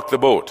going to rock the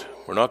boat.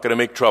 We're not going to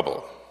make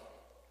trouble.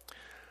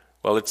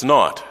 Well, it's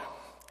not.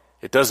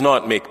 It does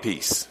not make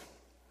peace.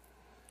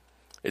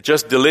 It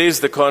just delays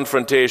the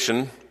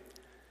confrontation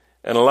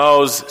and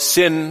allows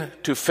sin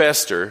to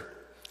fester,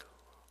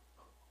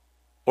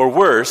 or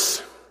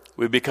worse,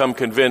 we become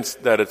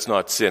convinced that it's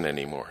not sin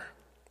anymore.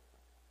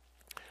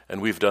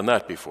 And we've done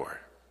that before.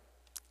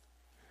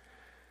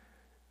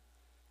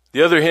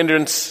 The other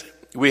hindrance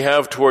we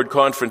have toward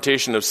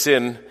confrontation of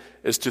sin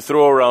is to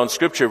throw around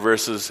Scripture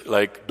verses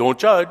like, don't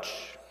judge,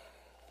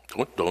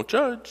 don't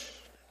judge.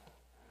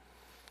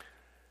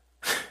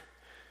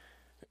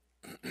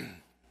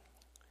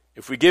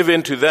 If we give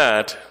in to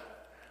that,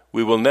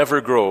 we will never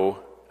grow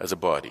as a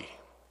body.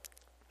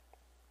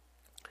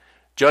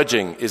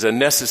 Judging is a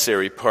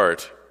necessary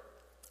part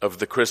of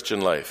the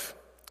Christian life,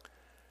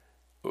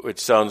 which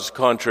sounds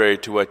contrary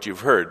to what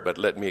you've heard, but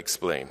let me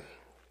explain.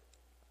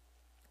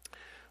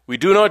 We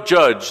do not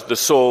judge the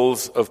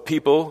souls of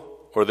people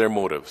or their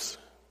motives.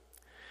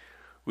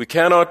 We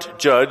cannot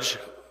judge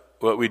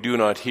what we do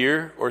not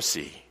hear or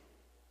see.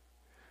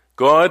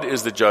 God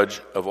is the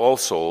judge of all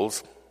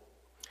souls,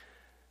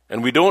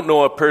 and we don't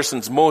know a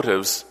person's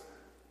motives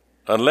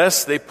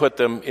unless they put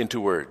them into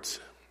words.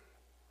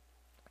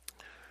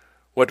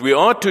 What we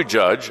ought to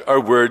judge are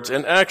words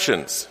and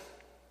actions.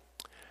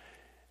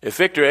 If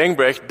Victor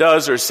Engbrecht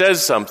does or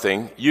says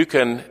something, you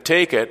can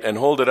take it and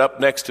hold it up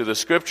next to the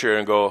Scripture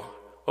and go,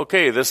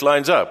 okay, this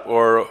lines up,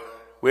 or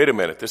wait a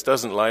minute, this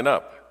doesn't line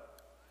up.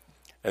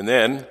 And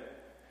then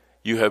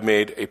you have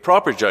made a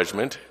proper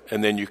judgment,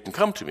 and then you can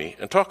come to me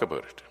and talk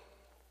about it.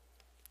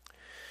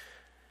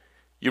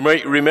 You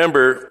might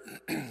remember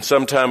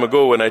some time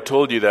ago when I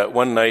told you that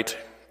one night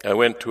I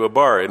went to a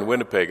bar in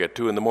Winnipeg at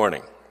 2 a.m.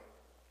 And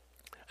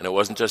it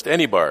wasn't just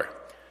any bar.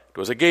 It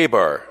was a gay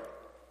bar.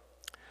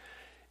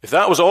 If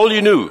that was all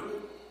you knew,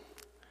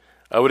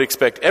 I would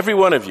expect every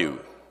one of you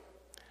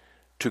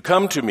to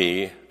come to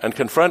me and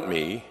confront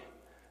me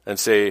and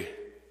say,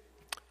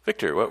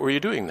 Victor, what were you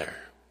doing there?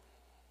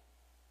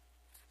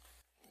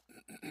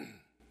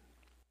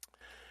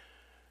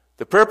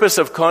 The purpose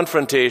of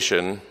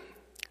confrontation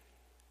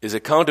is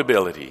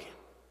accountability,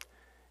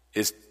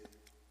 is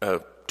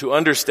to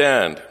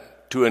understand,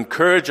 to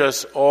encourage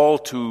us all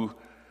to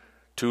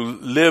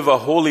live a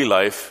holy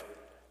life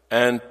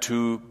and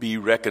to be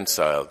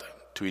reconciled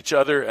to each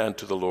other and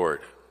to the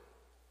Lord.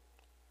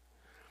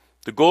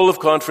 The goal of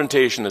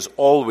confrontation is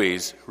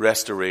always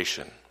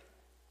restoration.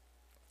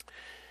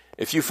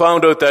 If you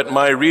found out that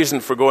my reason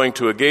for going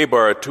to a gay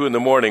bar at 2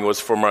 a.m. was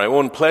for my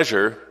own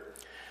pleasure,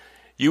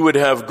 you would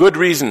have good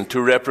reason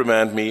to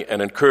reprimand me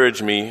and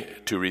encourage me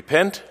to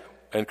repent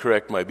and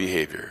correct my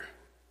behavior.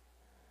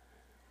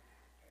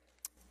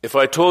 If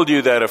I told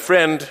you that a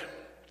friend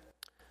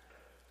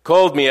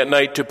called me at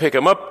night to pick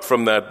him up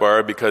from that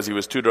bar because he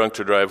was too drunk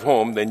to drive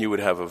home, then you would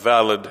have a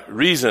valid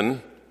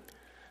reason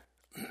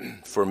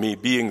for me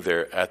being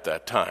there at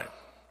that time.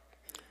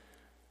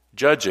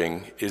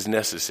 Judging is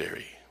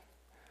necessary.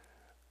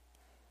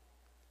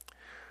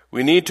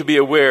 We need to be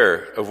aware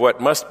of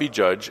what must be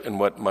judged and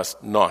what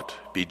must not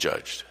be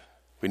judged.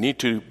 We need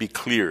to be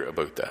clear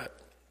about that.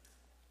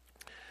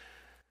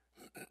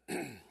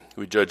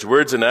 We judge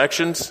words and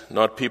actions,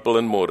 not people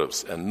and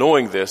motives. And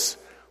knowing this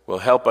will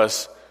help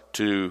us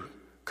to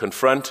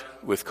confront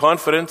with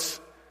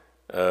confidence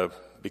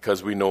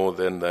because we know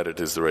then that it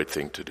is the right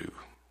thing to do.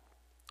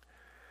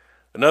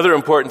 Another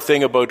important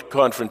thing about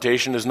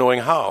confrontation is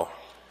knowing how.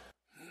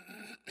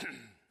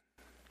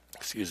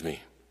 Excuse me.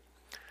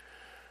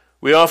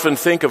 We often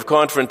think of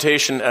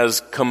confrontation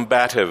as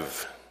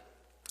combative.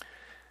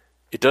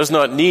 It does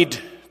not need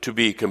to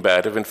be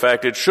combative. In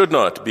fact, it should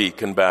not be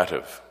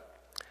combative.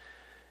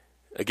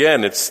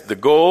 Again, the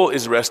goal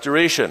is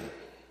restoration.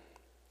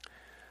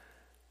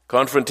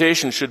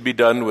 Confrontation should be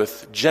done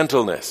with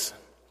gentleness,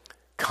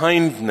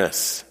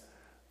 kindness,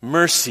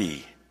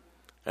 mercy,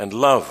 and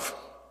love.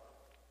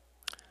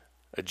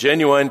 A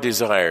genuine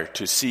desire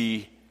to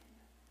see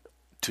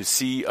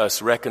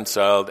us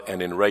reconciled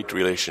and in right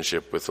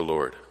relationship with the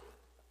Lord.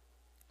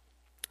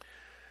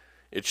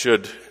 It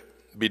should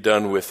be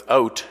done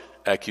without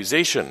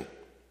accusation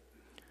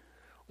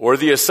or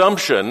the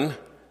assumption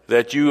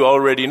that you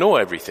already know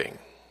everything.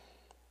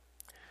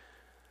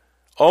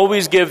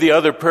 Always give the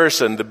other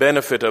person the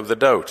benefit of the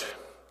doubt.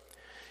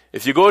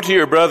 If you go to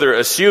your brother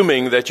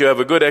assuming that you have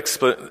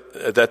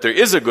that there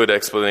is a good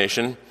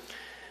explanation,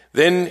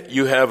 then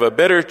you have a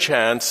better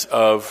chance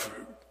of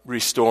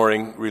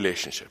restoring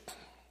relationship.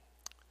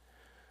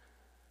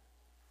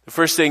 The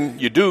first thing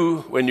you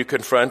do when you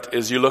confront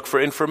is you look for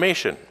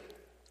information.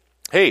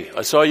 Hey,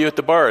 I saw you at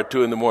the bar at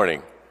 2 a.m.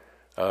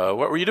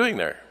 What were you doing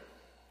there?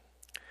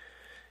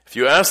 If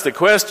you ask the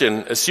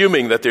question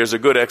assuming that there's a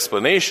good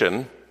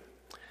explanation,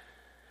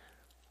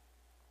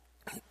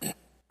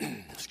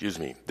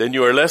 then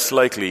you are less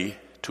likely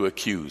to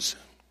accuse.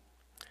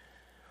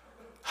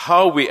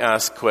 How we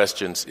ask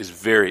questions is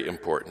very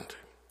important,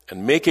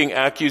 and making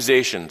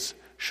accusations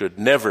should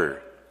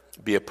never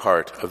be a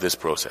part of this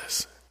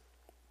process.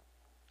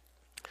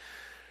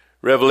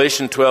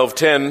 Revelation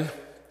 12:10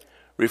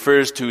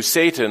 refers to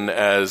Satan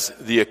as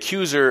the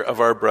accuser of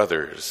our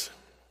brothers.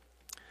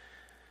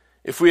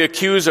 If we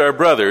accuse our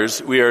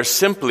brothers, we are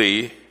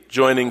simply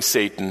joining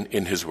Satan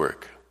in his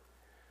work.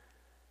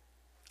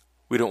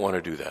 We don't want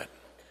to do that.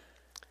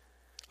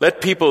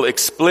 Let people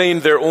explain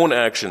their own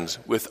actions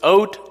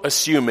without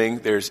assuming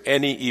there's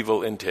any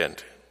evil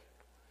intent.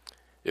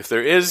 If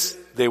there is,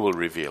 they will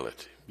reveal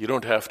it. You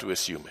don't have to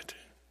assume it.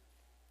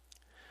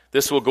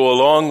 This will go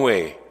a long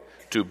way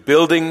to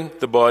building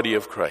the body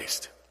of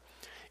Christ.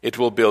 It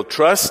will build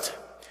trust.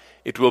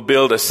 It will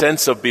build a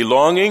sense of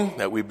belonging,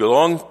 that we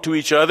belong to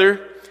each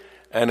other,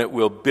 and it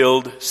will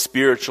build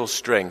spiritual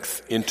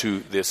strength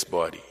into this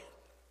body.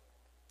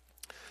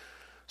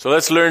 So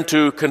let's learn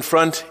to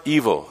confront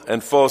evil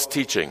and false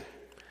teaching,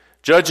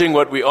 judging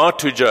what we ought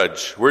to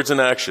judge, words and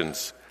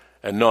actions,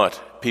 and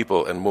not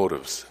people and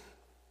motives.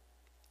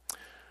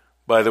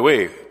 By the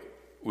way,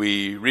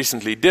 we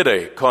recently did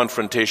a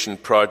confrontation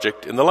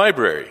project in the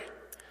library.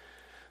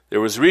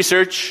 There was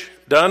research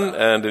done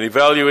and an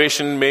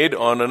evaluation made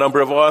on a number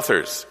of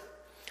authors.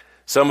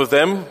 Some of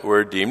them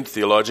were deemed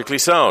theologically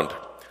sound.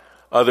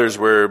 Others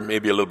were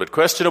maybe a little bit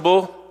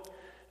questionable.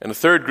 And a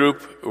third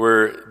group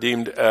were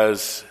deemed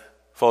as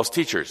false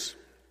teachers.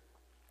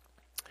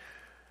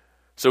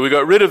 So we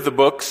got rid of the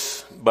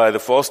books by the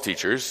false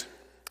teachers,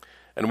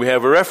 and we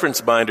have a reference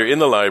binder in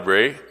the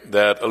library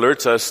that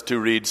alerts us to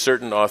read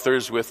certain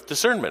authors with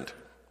discernment.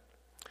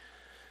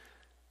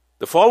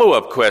 The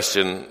follow-up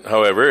question,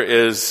 however,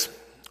 is,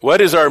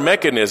 what is our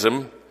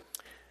mechanism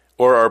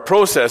or our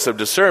process of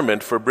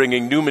discernment for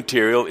bringing new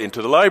material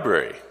into the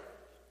library?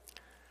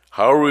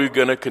 How are we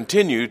going to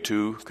continue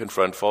to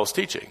confront false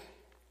teaching?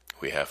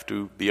 We have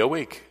to be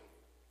awake.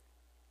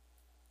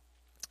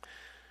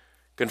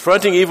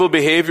 Confronting evil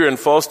behavior and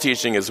false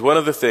teaching is one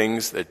of the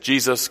things that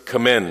Jesus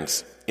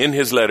commends in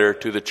his letter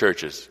to the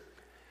churches.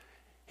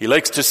 He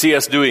likes to see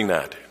us doing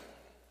that.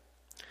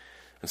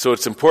 And so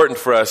it's important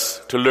for us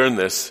to learn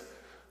this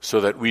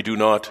so that we do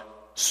not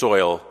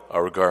soil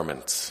our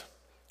garments.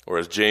 Or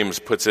as James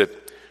puts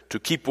it, to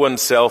keep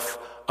oneself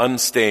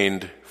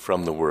unstained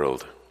from the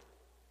world.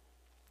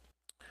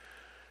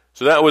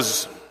 So that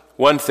was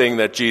one thing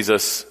that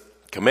Jesus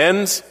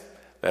commends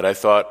that I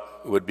thought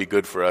would be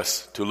good for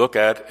us to look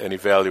at and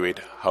evaluate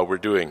how we're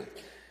doing.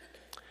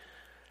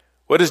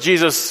 What does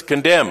Jesus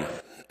condemn?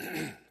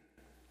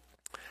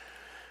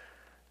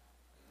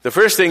 The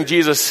first thing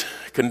Jesus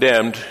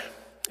condemned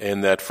in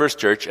that first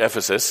church,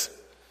 Ephesus,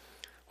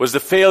 was the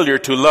failure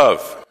to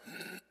love.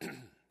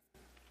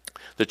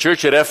 The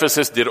church at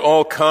Ephesus did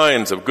all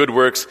kinds of good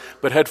works,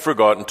 but had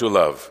forgotten to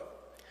love.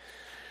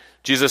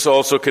 Jesus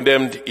also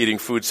condemned eating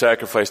food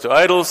sacrificed to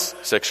idols,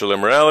 sexual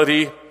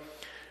immorality.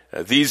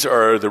 These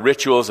are the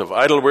rituals of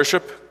idol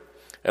worship,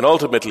 and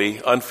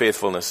ultimately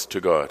unfaithfulness to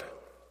God.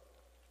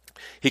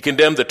 He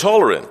condemned the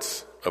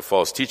tolerance of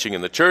false teaching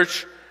in the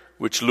church,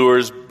 which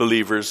lures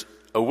believers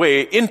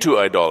away into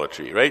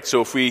idolatry, right?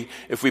 So if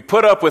we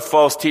put up with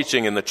false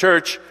teaching in the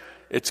church,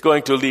 it's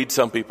going to lead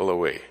some people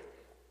away.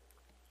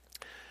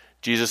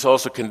 Jesus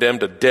also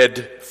condemned a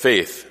dead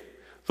faith,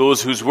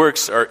 those whose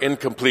works are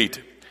incomplete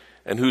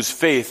and whose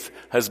faith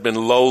has been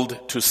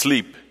lulled to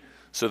sleep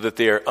so that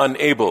they are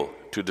unable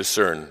to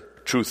discern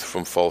truth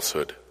from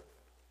falsehood.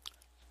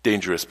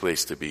 Dangerous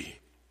place to be.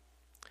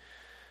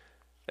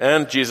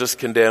 And Jesus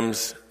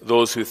condemns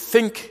those who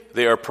think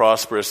they are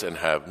prosperous and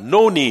have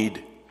no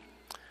need,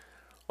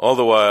 all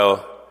the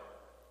while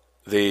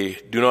they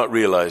do not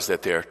realize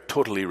that they are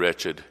totally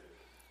wretched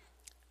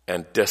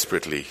and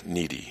desperately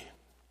needy.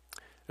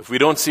 If we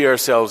don't see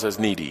ourselves as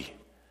needy,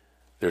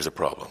 there's a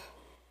problem.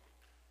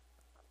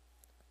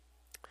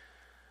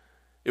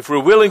 If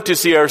we're willing to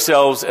see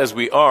ourselves as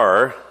we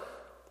are,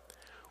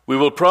 we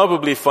will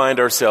probably find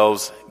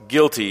ourselves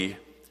guilty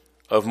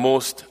of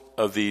most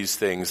of these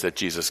things that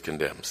Jesus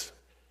condemns.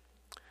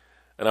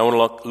 And I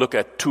want to look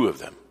at two of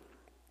them.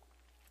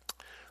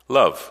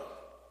 Love.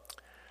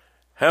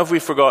 Have we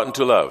forgotten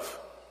to love?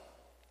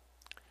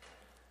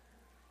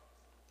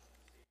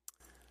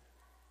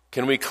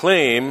 Can we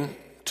claim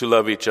to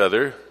love each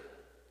other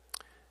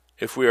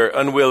if we are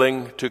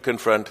unwilling to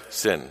confront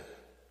sin?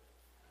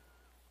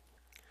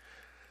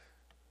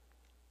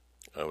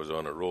 I was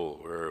on a roll.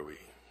 Where are we?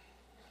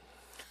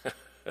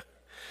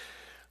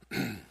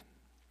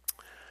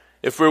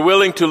 If we're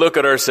willing to look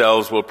at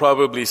ourselves, we'll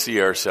probably see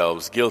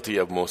ourselves guilty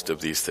of most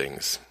of these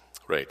things.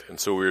 Right, and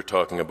so we're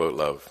talking about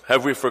love.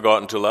 Have we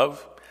forgotten to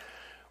love?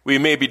 We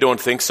maybe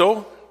don't think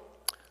so,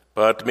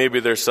 but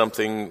maybe there's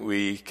something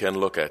we can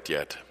look at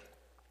yet.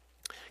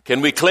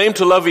 Can we claim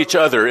to love each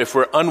other if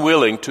we're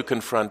unwilling to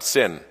confront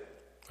sin?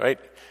 Right?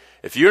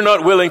 If you're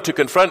not willing to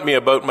confront me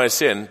about my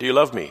sin, do you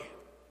love me?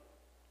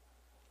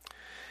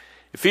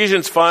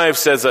 Ephesians 5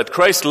 says that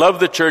Christ loved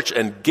the church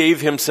and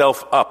gave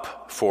himself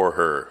up for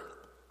her,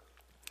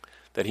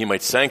 that he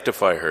might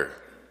sanctify her,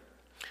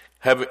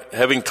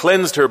 having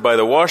cleansed her by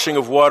the washing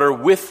of water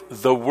with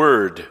the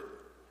word,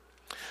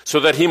 so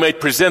that he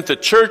might present the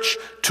church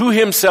to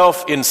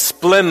himself in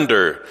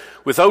splendor,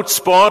 without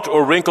spot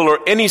or wrinkle or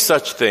any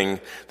such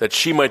thing, that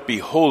she might be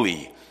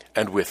holy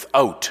and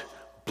without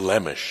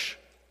blemish.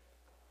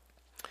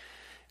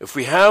 If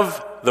we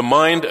have the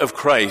mind of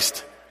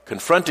Christ,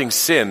 confronting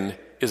sin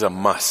is a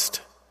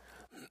must.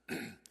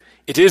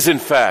 It is, in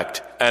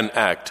fact, an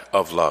act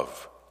of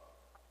love.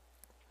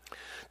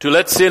 To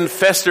let sin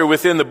fester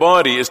within the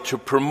body is to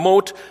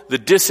promote the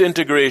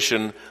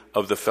disintegration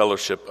of the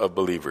fellowship of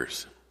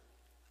believers.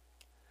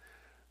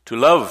 To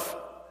love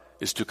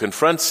is to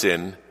confront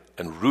sin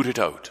and root it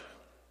out.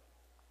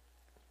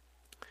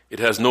 It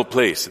has no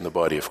place in the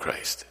body of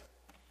Christ.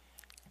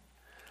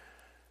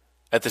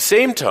 At the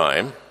same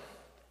time,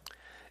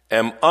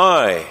 am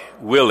I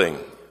willing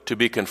to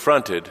be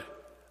confronted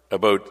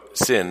about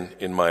sin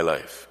in my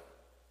life?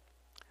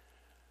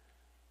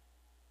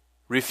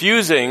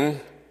 Refusing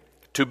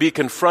to be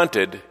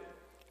confronted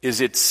is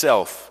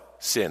itself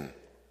sin.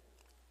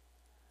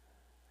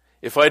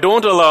 If I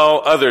don't allow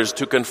others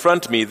to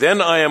confront me,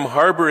 then I am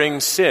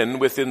harboring sin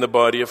within the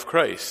body of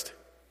Christ.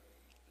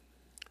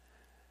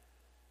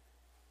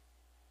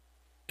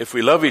 If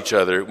we love each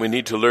other, we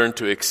need to learn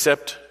to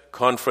accept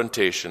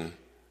confrontation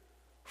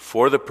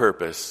for the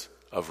purpose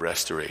of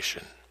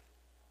restoration.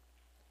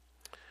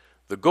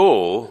 The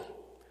goal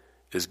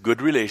is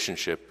good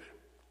relationship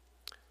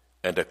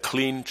and a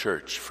clean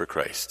church for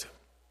Christ.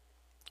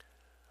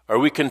 Are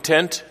we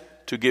content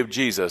to give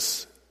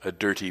Jesus a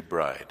dirty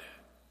bride?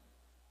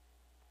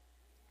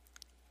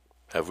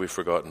 Have we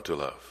forgotten to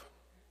love?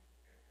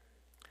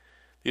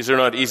 These are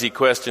not easy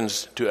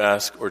questions to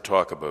ask or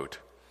talk about,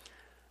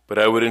 but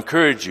I would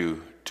encourage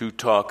you to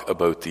talk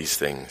about these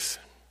things.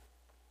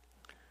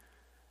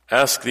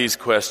 Ask these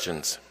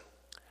questions,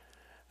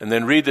 and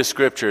then read the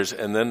scriptures,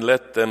 and then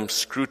let them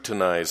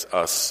scrutinize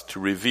us to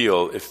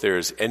reveal if there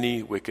is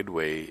any wicked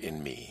way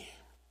in me.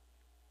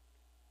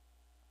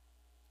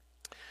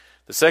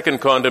 The second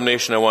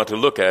condemnation I want to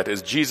look at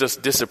is Jesus'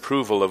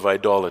 disapproval of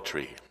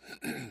idolatry.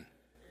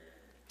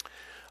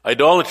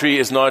 Idolatry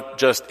is not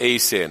just a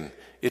sin,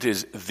 it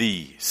is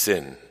the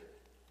sin.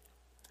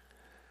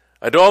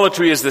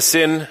 Idolatry is the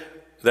sin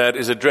that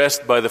is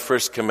addressed by the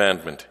first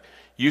commandment.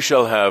 You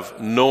shall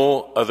have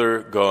no other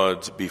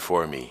gods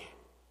before me.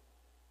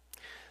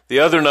 The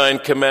other 9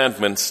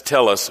 commandments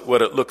tell us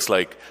what it looks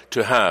like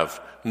to have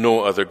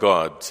no other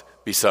gods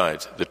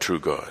besides the true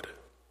God.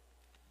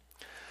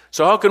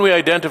 So how can we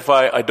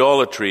identify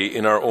idolatry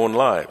in our own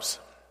lives?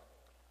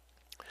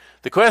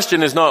 The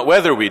question is not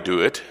whether we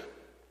do it.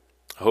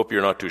 I hope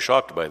you're not too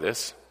shocked by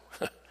this.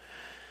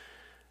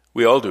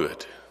 We all do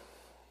it.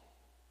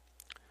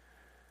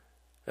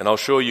 And I'll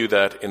show you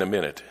that in a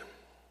minute.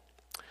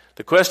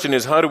 The question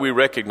is, how do we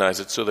recognize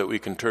it so that we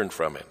can turn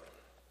from it?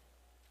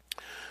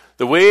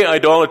 The way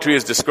idolatry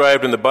is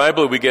described in the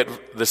Bible, we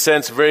get the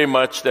sense very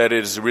much that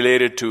it is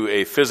related to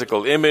a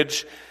physical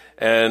image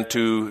and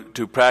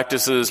to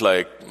practices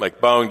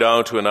like bowing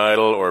down to an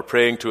idol or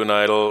praying to an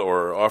idol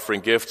or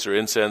offering gifts or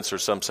incense or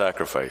some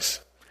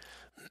sacrifice.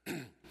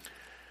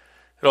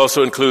 It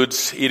also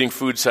includes eating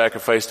food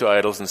sacrificed to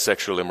idols and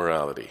sexual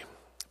immorality.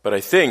 But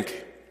I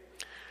think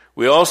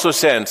we also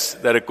sense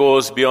that it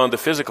goes beyond the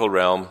physical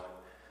realm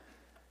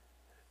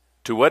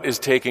to what is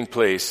taking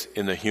place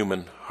in the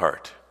human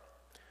heart.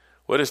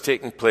 What is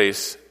taking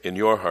place in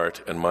your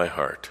heart and my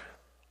heart?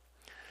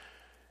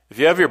 If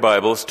you have your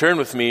Bibles, turn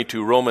with me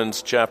to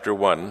Romans chapter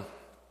 1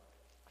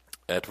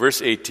 at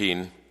verse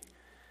 18.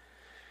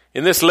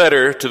 In this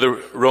letter to the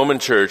Roman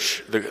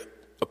church, the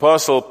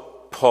Apostle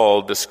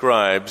Paul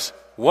describes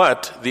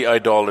what the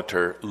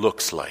idolater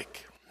looks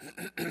like.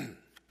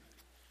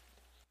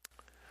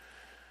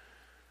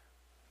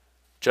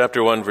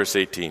 Chapter 1, verse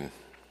 18.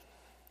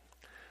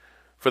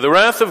 For the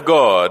wrath of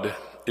God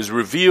is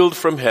revealed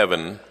from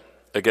heaven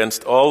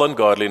against all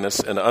ungodliness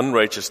and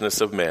unrighteousness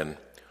of men,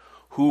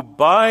 who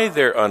by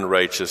their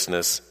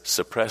unrighteousness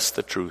suppress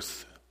the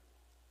truth.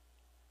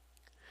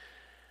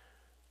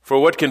 For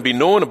what can be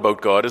known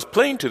about God is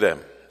plain to them,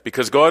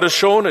 because God has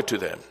shown it to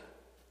them.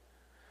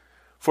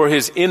 For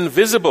his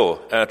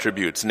invisible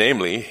attributes,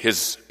 namely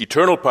his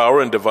eternal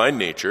power and divine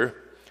nature,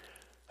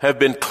 have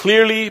been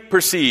clearly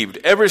perceived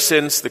ever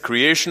since the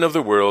creation of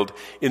the world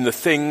in the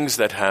things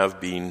that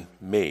have been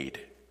made.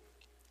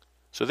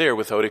 So they are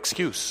without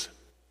excuse.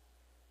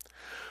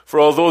 For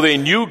although they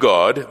knew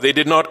God, they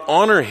did not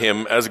honor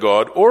him as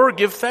God or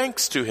give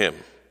thanks to him.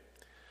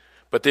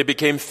 But they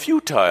became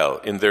futile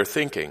in their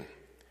thinking,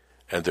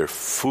 and their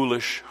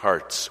foolish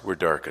hearts were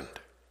darkened.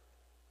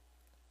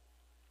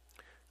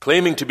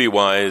 Claiming to be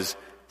wise,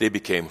 they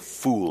became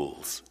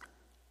fools,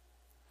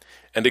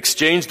 and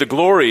exchanged the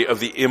glory of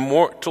the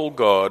immortal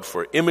God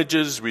for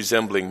images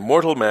resembling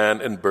mortal man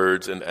and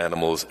birds and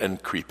animals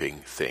and creeping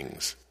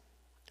things.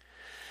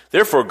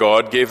 Therefore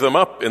God gave them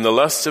up in the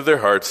lusts of their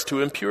hearts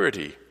to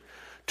impurity,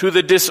 to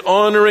the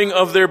dishonoring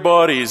of their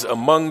bodies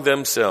among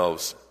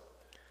themselves,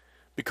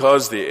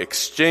 because they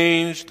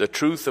exchanged the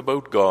truth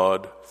about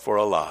God for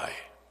a lie,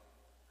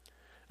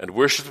 and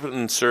worshipped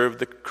and served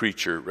the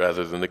creature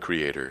rather than the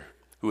Creator,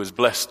 who is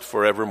blessed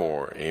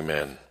forevermore.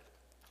 Amen.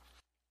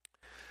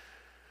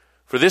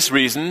 For this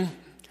reason,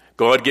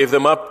 God gave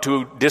them up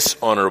to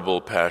dishonorable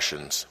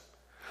passions.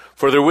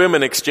 For their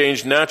women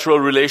exchanged natural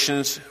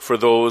relations for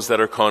those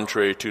that are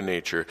contrary to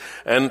nature.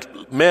 And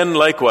men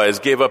likewise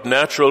gave up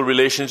natural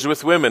relations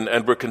with women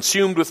and were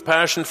consumed with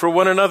passion for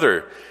one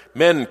another,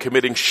 men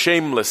committing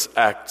shameless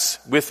acts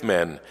with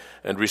men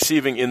and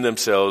receiving in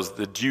themselves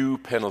the due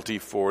penalty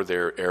for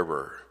their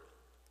error.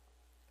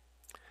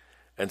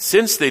 And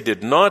since they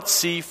did not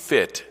see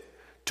fit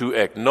to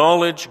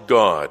acknowledge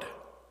God,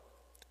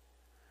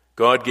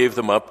 God gave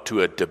them up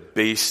to a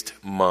debased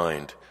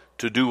mind,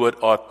 to do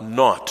what ought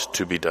not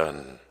to be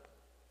done.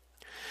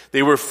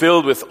 They were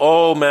filled with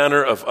all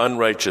manner of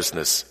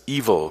unrighteousness,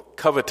 evil,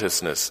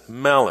 covetousness,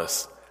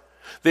 malice.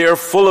 They are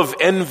full of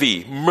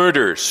envy,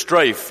 murder,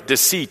 strife,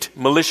 deceit,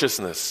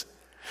 maliciousness.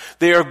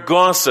 They are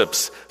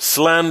gossips,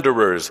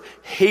 slanderers,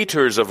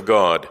 haters of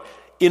God,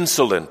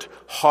 insolent,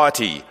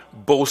 haughty,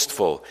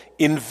 boastful,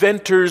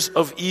 inventors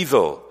of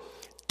evil,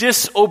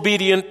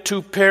 disobedient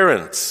to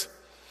parents,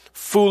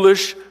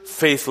 foolish,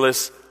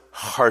 faithless,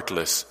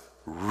 heartless,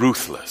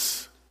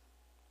 ruthless.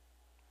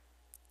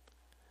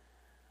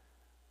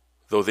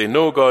 Though they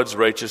know God's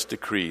righteous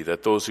decree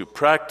that those who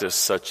practice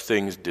such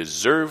things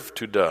deserve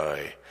to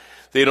die,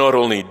 they not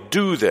only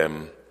do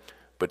them,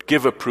 but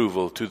give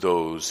approval to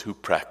those who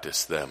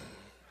practice them.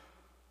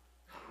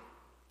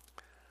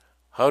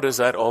 How does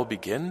that all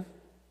begin?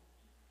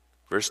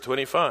 Verse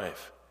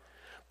 25.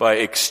 By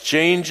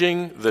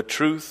exchanging the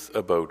truth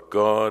about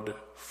God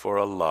for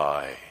a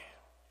lie.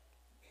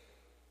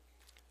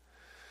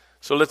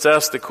 So let's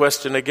ask the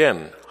question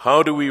again.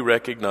 How do we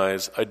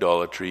recognize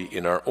idolatry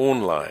in our own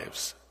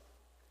lives?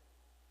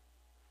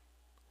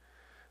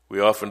 We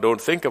often don't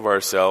think of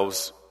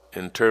ourselves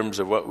in terms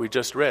of what we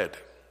just read.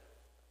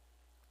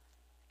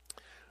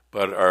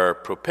 But our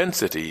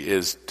propensity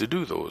is to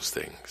do those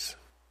things.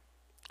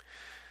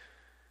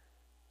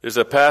 There's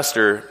a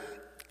pastor,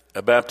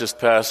 a Baptist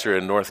pastor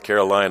in North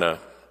Carolina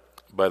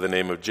by the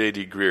name of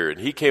J.D. Greer, and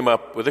he came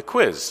up with a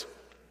quiz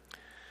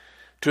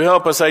to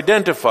help us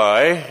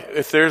identify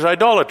if there's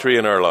idolatry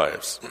in our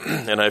lives.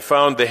 And I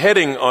found the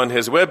heading on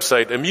his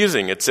website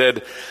amusing. It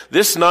said,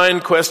 "This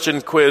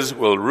 9-question quiz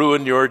will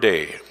ruin your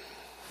day."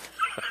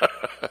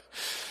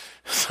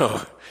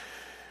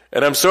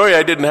 And I'm sorry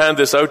I didn't hand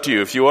this out to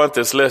you. If you want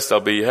this list,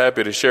 I'll be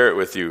happy to share it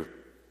with you.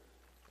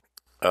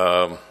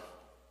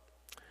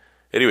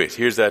 Anyways,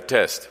 here's that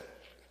test.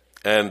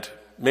 And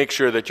make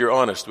sure that you're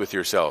honest with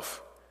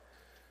yourself.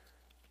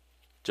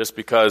 Just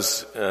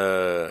because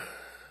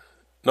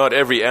not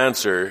every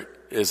answer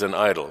is an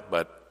idol,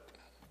 but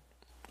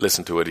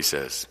listen to what he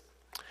says.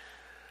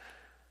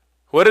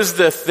 What is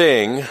the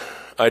thing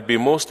I'd be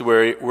most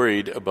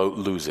worried about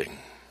losing?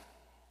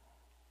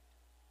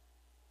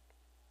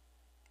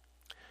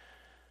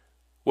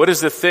 What is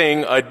the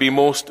thing I'd be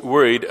most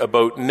worried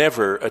about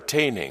never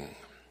attaining?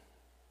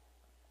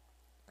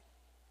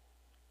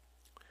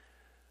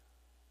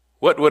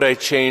 What would I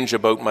change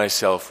about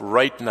myself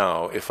right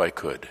now if I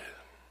could?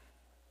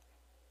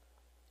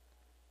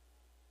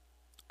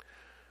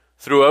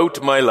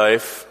 Throughout my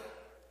life,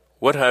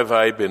 what have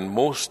I been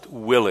most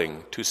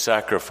willing to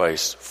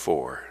sacrifice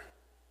for?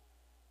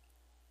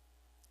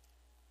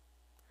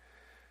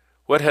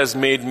 What has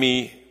made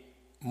me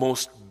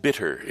most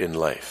bitter in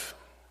life?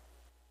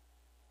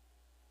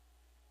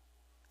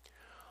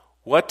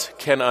 What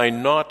can I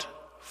not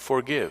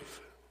forgive?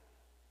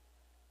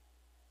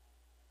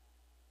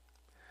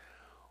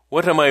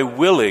 What am I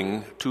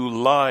willing to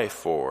lie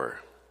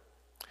for?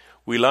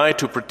 We lie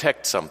to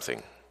protect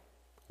something.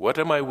 What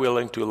am I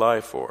willing to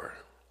lie for?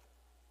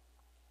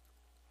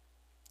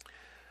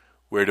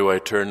 Where do I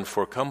turn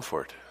for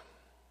comfort?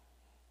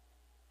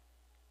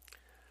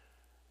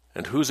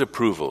 And whose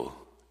approval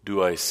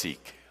do I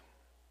seek?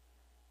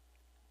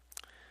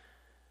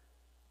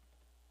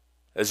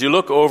 As you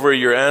look over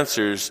your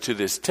answers to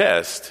this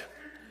test,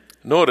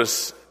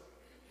 notice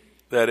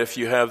that if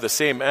you have the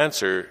same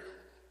answer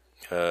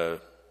 3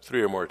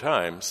 or more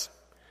times,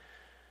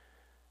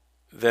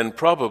 then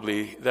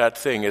probably that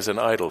thing is an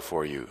idol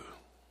for you.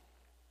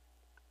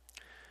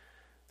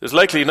 There's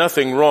likely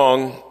nothing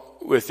wrong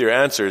with your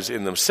answers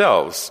in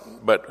themselves,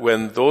 but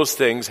when those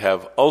things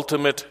have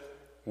ultimate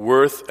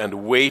worth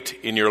and weight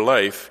in your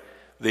life,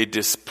 they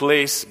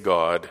displace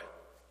God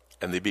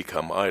and they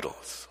become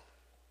idols.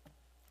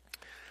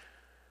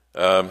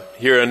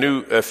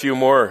 Here a few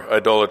more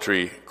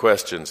idolatry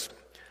questions.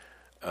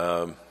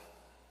 I'll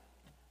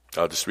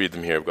just read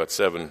them here. I've got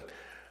 7.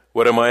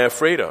 What am I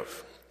afraid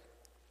of?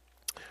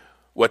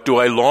 What do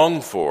I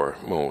long for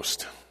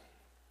most?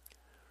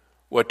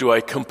 What do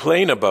I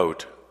complain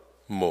about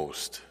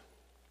most?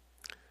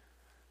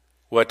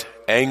 What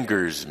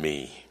angers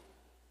me?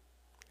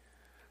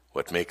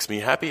 What makes me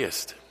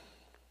happiest?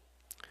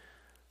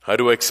 How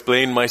do I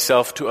explain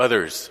myself to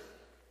others?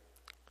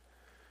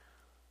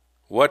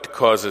 What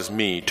causes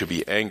me to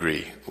be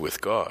angry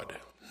with God?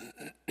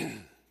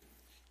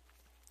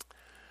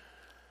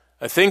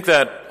 I think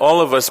that all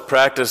of us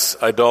practice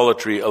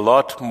idolatry a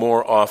lot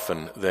more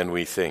often than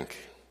we think.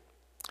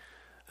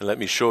 And let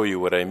me show you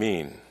what I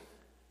mean.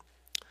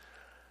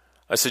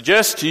 I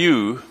suggest to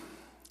you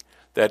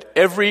that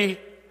every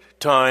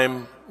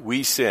time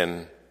we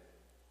sin,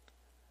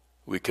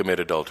 we commit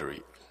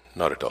idolatry.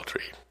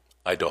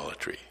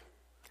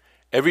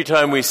 Every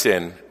time we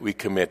sin, we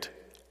commit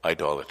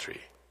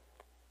idolatry.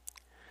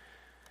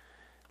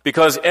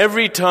 Because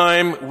every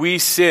time we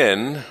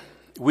sin,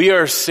 we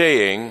are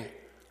saying,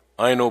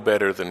 I know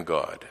better than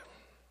God.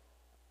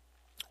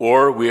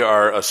 Or we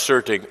are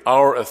asserting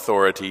our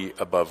authority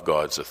above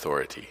God's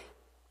authority.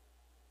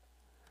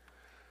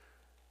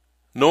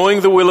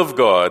 Knowing the will of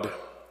God,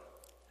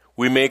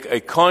 we make a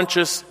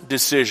conscious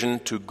decision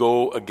to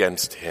go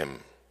against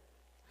Him.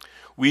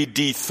 We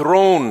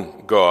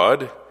dethrone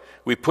God,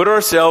 we put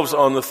ourselves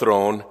on the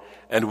throne,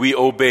 and we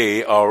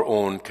obey our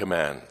own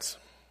commands.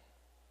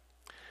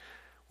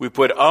 We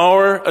put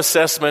our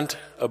assessment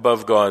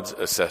above God's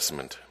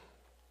assessment.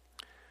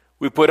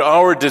 We put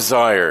our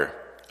desire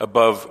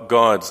above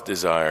God's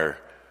desire.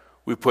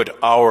 We put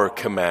our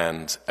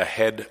commands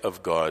ahead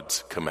of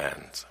God's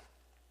commands.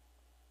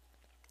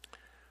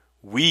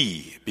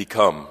 We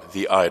become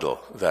the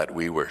idol that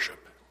we worship.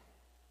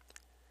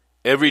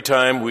 Every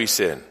time we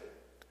sin,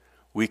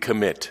 we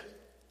commit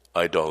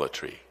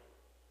idolatry.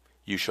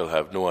 You shall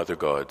have no other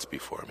gods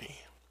before me.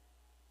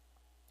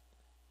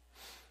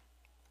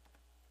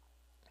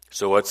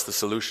 So what's the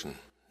solution?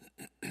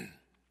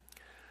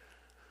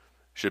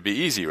 Should be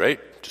easy, right?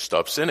 To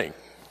stop sinning.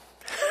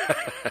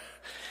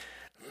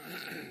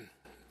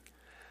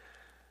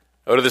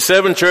 Out of the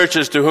 7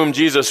 churches to whom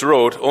Jesus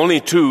wrote, only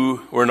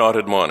 2 were not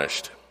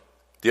admonished.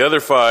 The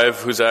other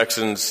 5, whose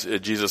actions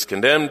Jesus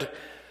condemned,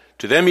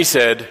 to them he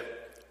said,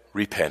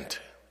 repent.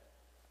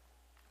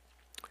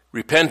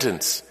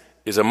 Repentance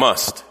is a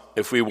must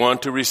if we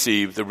want to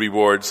receive the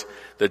rewards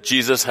that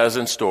Jesus has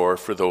in store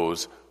for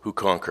those who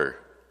conquer.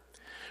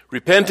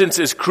 Repentance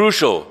is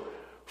crucial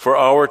for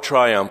our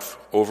triumph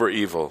over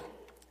evil.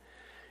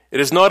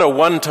 It is not a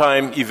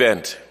one-time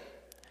event.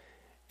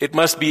 It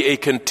must be a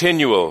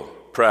continual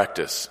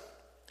practice.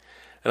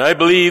 And I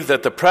believe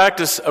that the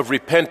practice of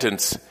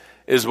repentance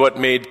is what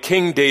made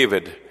King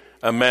David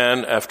a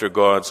man after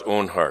God's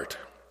own heart.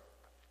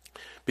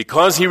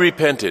 Because he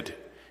repented,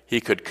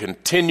 he could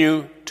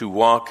continue to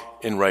walk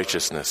in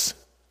righteousness.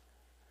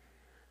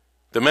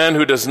 The man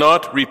who does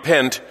not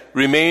repent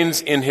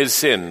remains in his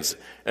sins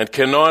and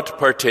cannot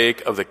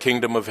partake of the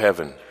kingdom of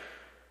heaven.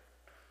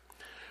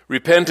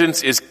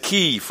 Repentance is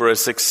key for a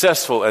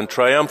successful and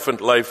triumphant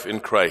life in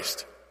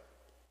Christ.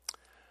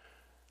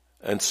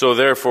 And so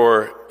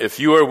therefore, if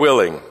you are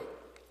willing,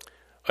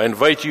 I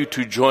invite you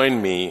to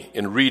join me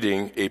in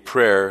reading a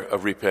prayer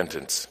of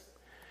repentance.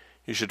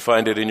 You should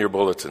find it in your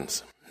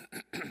bulletins.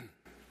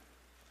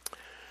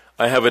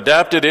 I have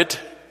adapted it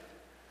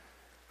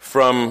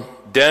from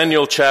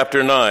Daniel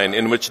chapter 9,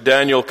 in which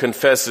Daniel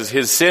confesses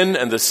his sin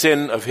and the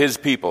sin of his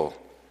people.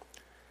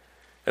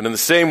 And in the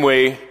same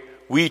way,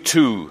 we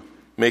too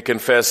may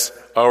confess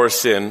our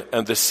sin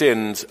and the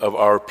sins of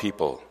our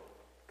people.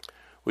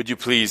 Would you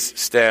please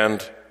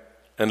stand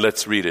and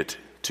let's read it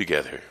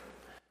together.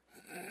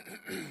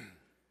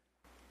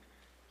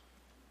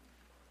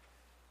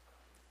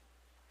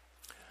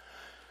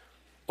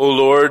 O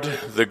Lord,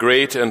 the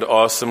great and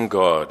awesome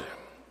God,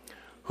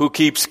 who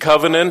keeps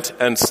covenant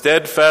and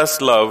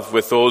steadfast love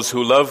with those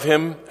who love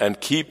him and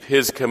keep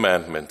his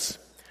commandments.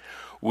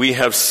 We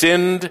have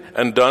sinned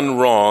and done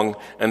wrong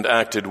and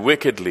acted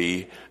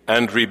wickedly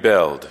and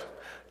rebelled,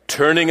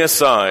 turning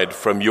aside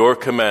from your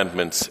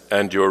commandments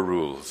and your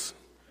rules.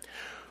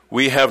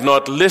 We have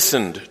not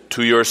listened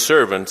to your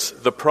servants,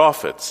 the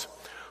prophets,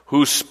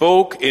 who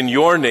spoke in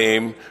your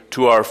name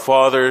to our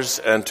fathers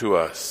and to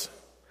us.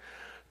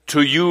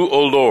 To you,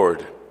 O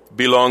Lord,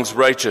 belongs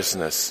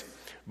righteousness,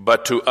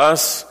 but to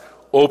us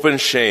open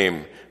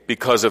shame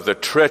because of the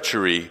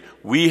treachery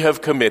we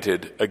have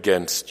committed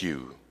against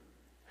you.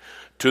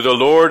 To the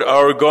Lord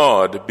our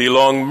God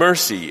belong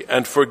mercy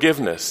and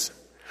forgiveness,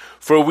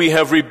 for we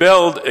have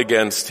rebelled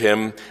against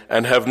him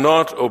and have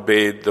not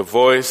obeyed the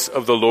voice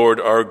of the Lord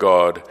our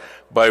God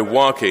by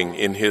walking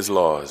in his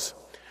laws,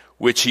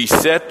 which he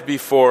set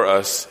before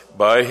us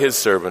by his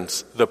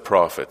servants, the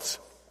prophets.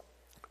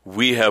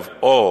 We have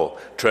all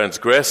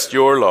transgressed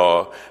your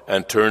law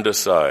and turned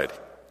aside,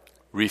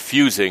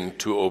 refusing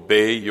to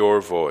obey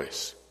your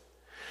voice.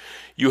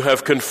 You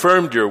have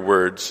confirmed your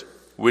words,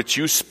 which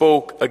you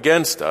spoke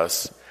against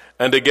us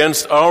and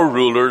against our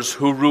rulers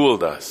who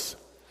ruled us,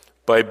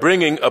 by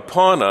bringing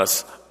upon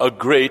us a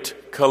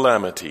great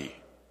calamity.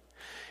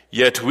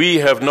 Yet we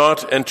have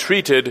not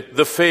entreated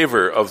the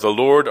favor of the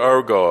Lord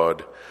our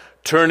God,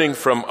 turning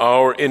from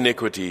our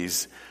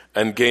iniquities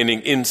and gaining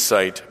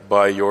insight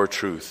by your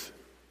truth.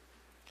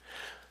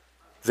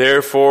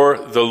 Therefore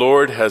the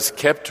Lord has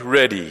kept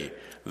ready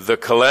the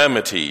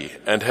calamity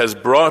and has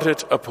brought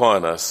it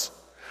upon us.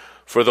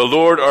 For the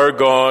Lord our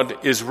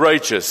God is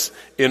righteous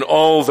in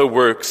all the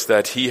works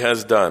that he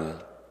has done,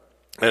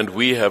 and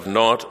we have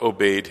not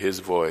obeyed his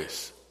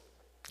voice.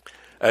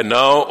 And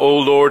now, O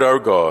Lord our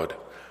God,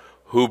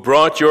 who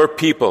brought your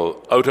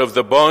people out of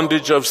the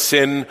bondage of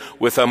sin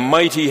with a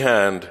mighty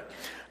hand,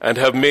 and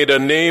have made a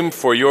name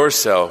for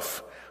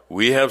yourself,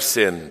 we have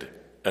sinned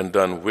and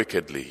done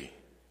wickedly.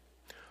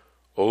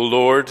 O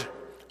Lord,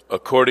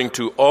 according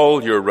to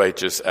all your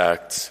righteous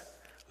acts,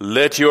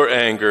 let your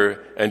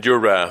anger and your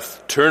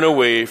wrath turn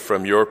away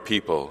from your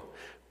people,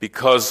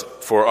 because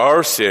for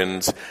our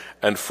sins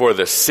and for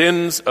the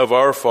sins of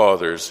our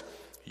fathers,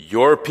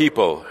 your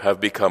people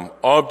have become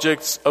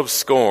objects of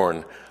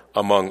scorn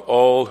among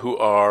all who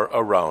are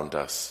around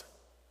us.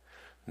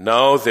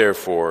 Now,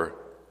 therefore,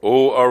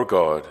 O our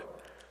God,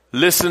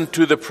 listen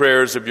to the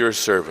prayers of your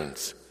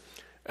servants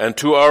and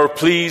to our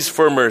pleas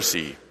for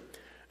mercy,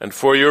 and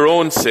for your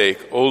own sake,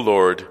 O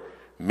Lord,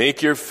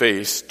 make your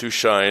face to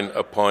shine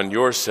upon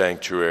your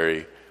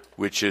sanctuary,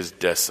 which is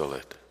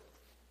desolate.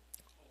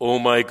 O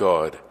my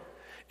God,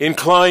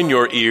 incline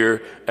your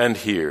ear and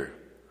hear.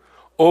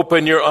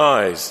 Open your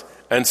eyes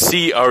and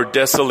see our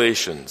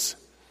desolations,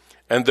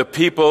 and the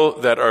people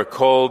that are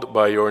called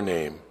by your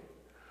name.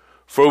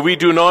 For we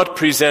do not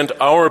present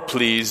our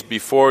pleas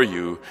before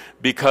you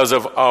because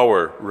of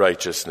our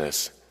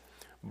righteousness,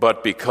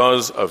 but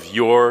because of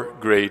your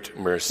great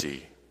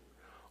mercy.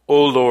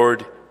 O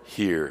Lord,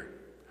 hear.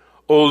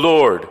 O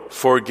Lord,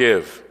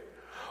 forgive.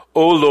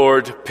 O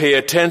Lord, pay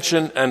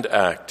attention and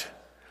act.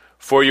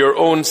 For your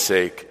own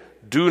sake,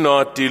 do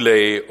not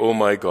delay, O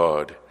my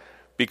God,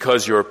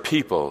 because your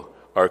people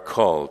are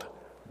called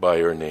by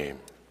your name.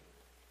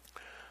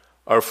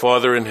 Our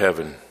Father in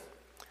heaven,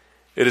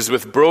 it is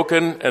with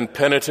broken and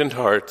penitent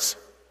hearts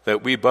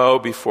that we bow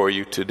before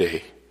you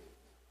today.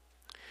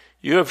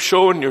 You have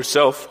shown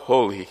yourself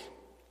holy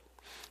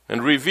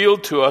and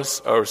revealed to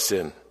us our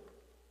sin.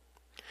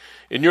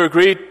 In your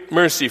great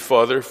mercy,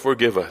 Father,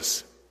 forgive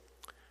us.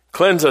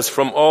 Cleanse us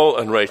from all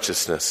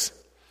unrighteousness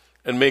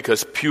and make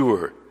us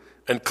pure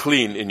and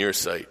clean in your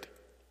sight.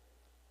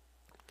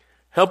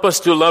 Help us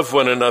to love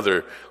one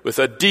another with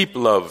a deep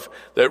love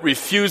that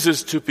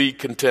refuses to be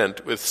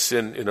content with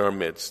sin in our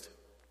midst.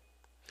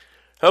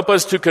 Help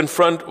us to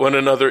confront one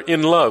another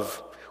in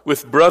love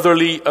with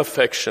brotherly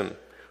affection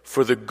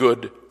for the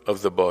good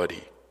of the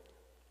body.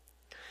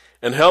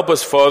 And help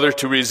us, Father,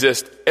 to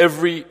resist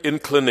every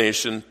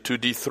inclination to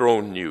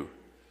dethrone you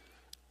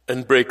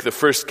and break the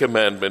first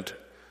commandment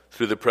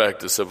through the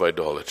practice of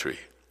idolatry.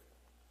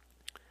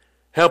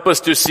 Help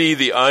us to see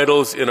the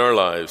idols in our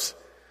lives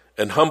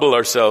and humble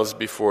ourselves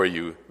before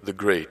you, the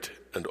great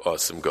and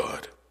awesome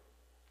God.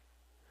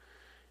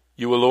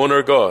 You alone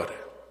are God,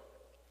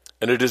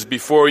 and it is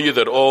before you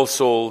that all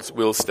souls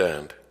will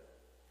stand.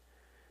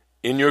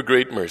 In your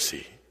great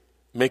mercy,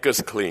 make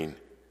us clean,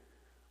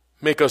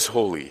 make us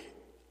holy,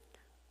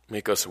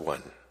 make us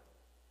one.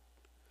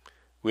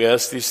 We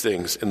ask these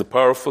things in the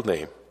powerful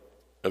name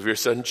of your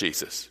Son,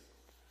 Jesus.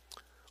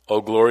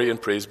 All glory and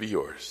praise be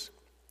yours.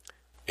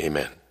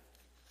 Amen.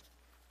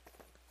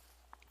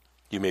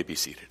 You may be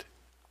seated.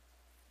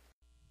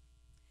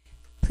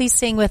 Please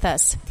sing with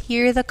us,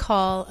 Hear the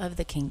Call of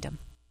the Kingdom.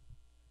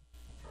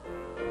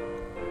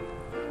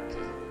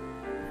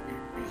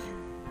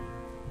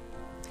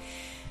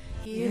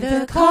 Hear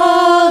the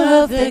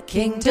call of the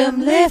kingdom,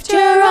 lift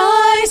your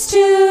eyes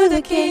to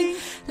the King.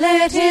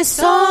 Let his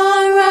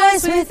song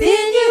rise within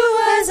you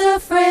as a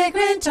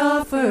fragrant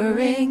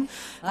offering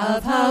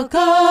of how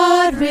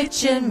God,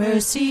 rich in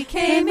mercy,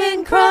 came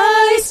in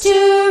Christ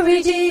to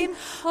redeem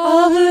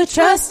all who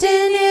trust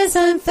in his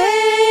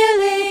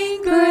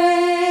unfailing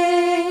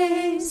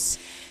grace.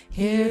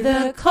 Hear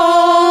the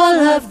call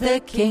of the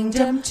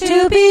kingdom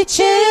to be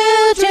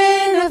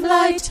children of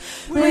light,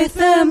 with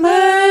the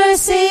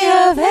mercy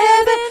of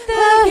heaven,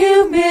 the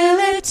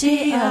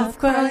humility of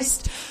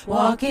Christ,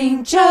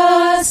 walking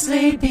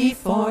justly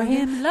before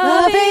him,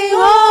 loving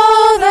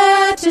all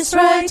that is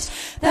right,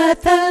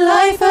 that the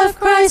life of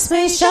Christ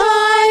may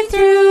shine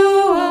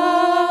through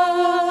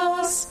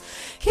us.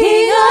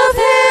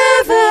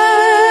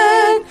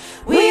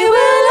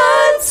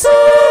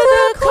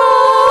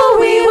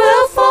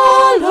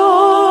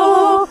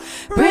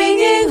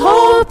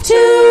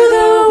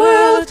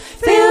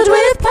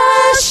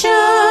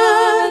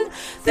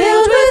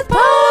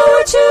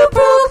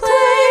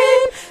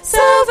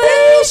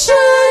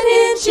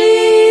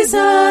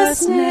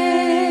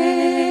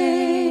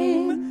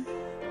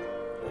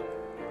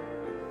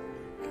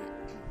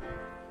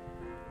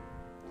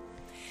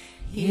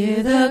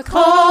 Hear the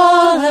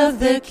call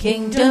of the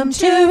kingdom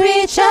to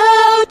reach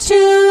out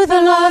to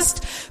the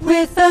lost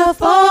with the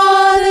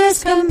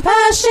Father's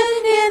compassion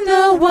in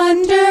the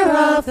wonder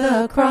of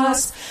the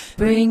cross,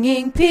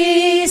 bringing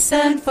peace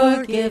and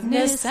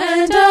forgiveness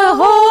and a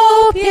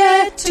hope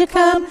yet to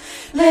come.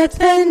 Let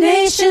the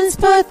nations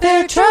put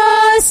their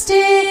trust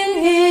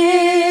in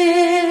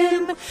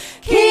Him.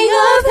 King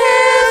of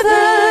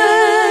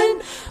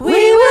heaven,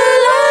 we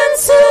will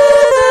answer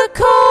the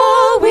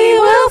call, we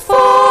will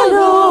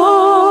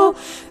follow,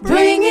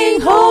 bringing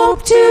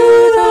hope to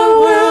the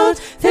world,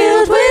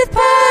 filled with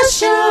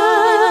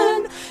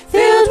passion,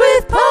 filled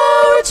with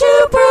power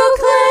to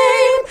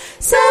proclaim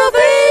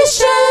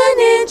salvation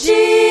in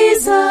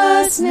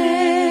Jesus'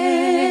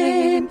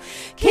 name.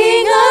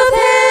 King of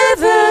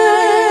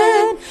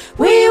heaven,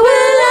 we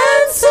will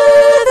answer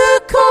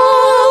the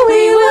call,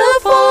 we will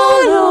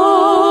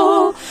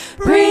follow,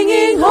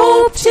 bringing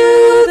hope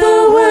to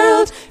the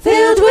world,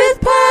 filled with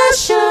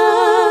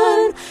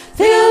passion,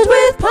 filled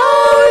with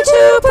power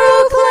to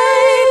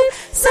proclaim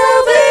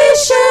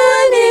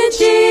salvation in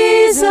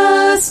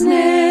Jesus'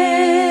 name.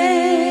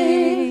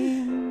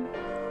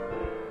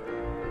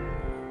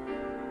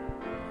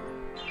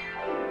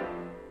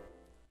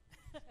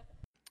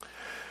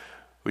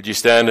 Would you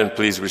stand and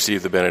please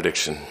receive the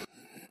benediction?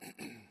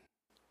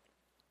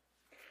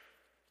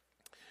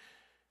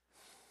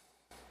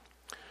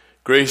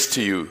 Grace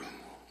to you,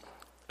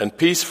 and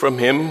peace from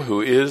Him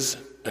who is,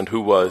 and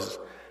who was,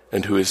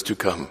 and who is to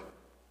come,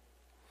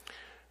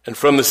 and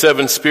from the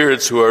 7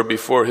 spirits who are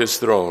before His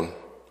throne,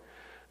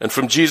 and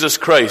from Jesus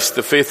Christ,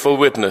 the faithful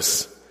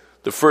witness,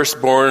 the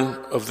firstborn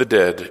of the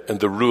dead, and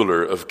the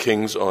ruler of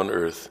kings on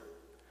earth.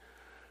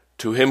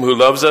 To Him who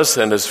loves us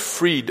and has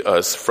freed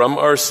us from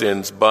our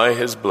sins by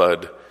His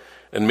blood,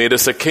 and made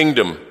us a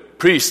kingdom,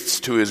 priests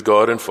to His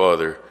God and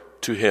Father,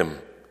 to Him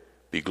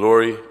be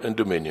glory and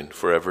dominion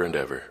forever and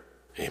ever.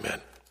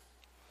 Amen.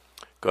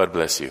 God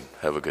bless you.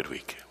 Have a good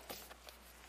week.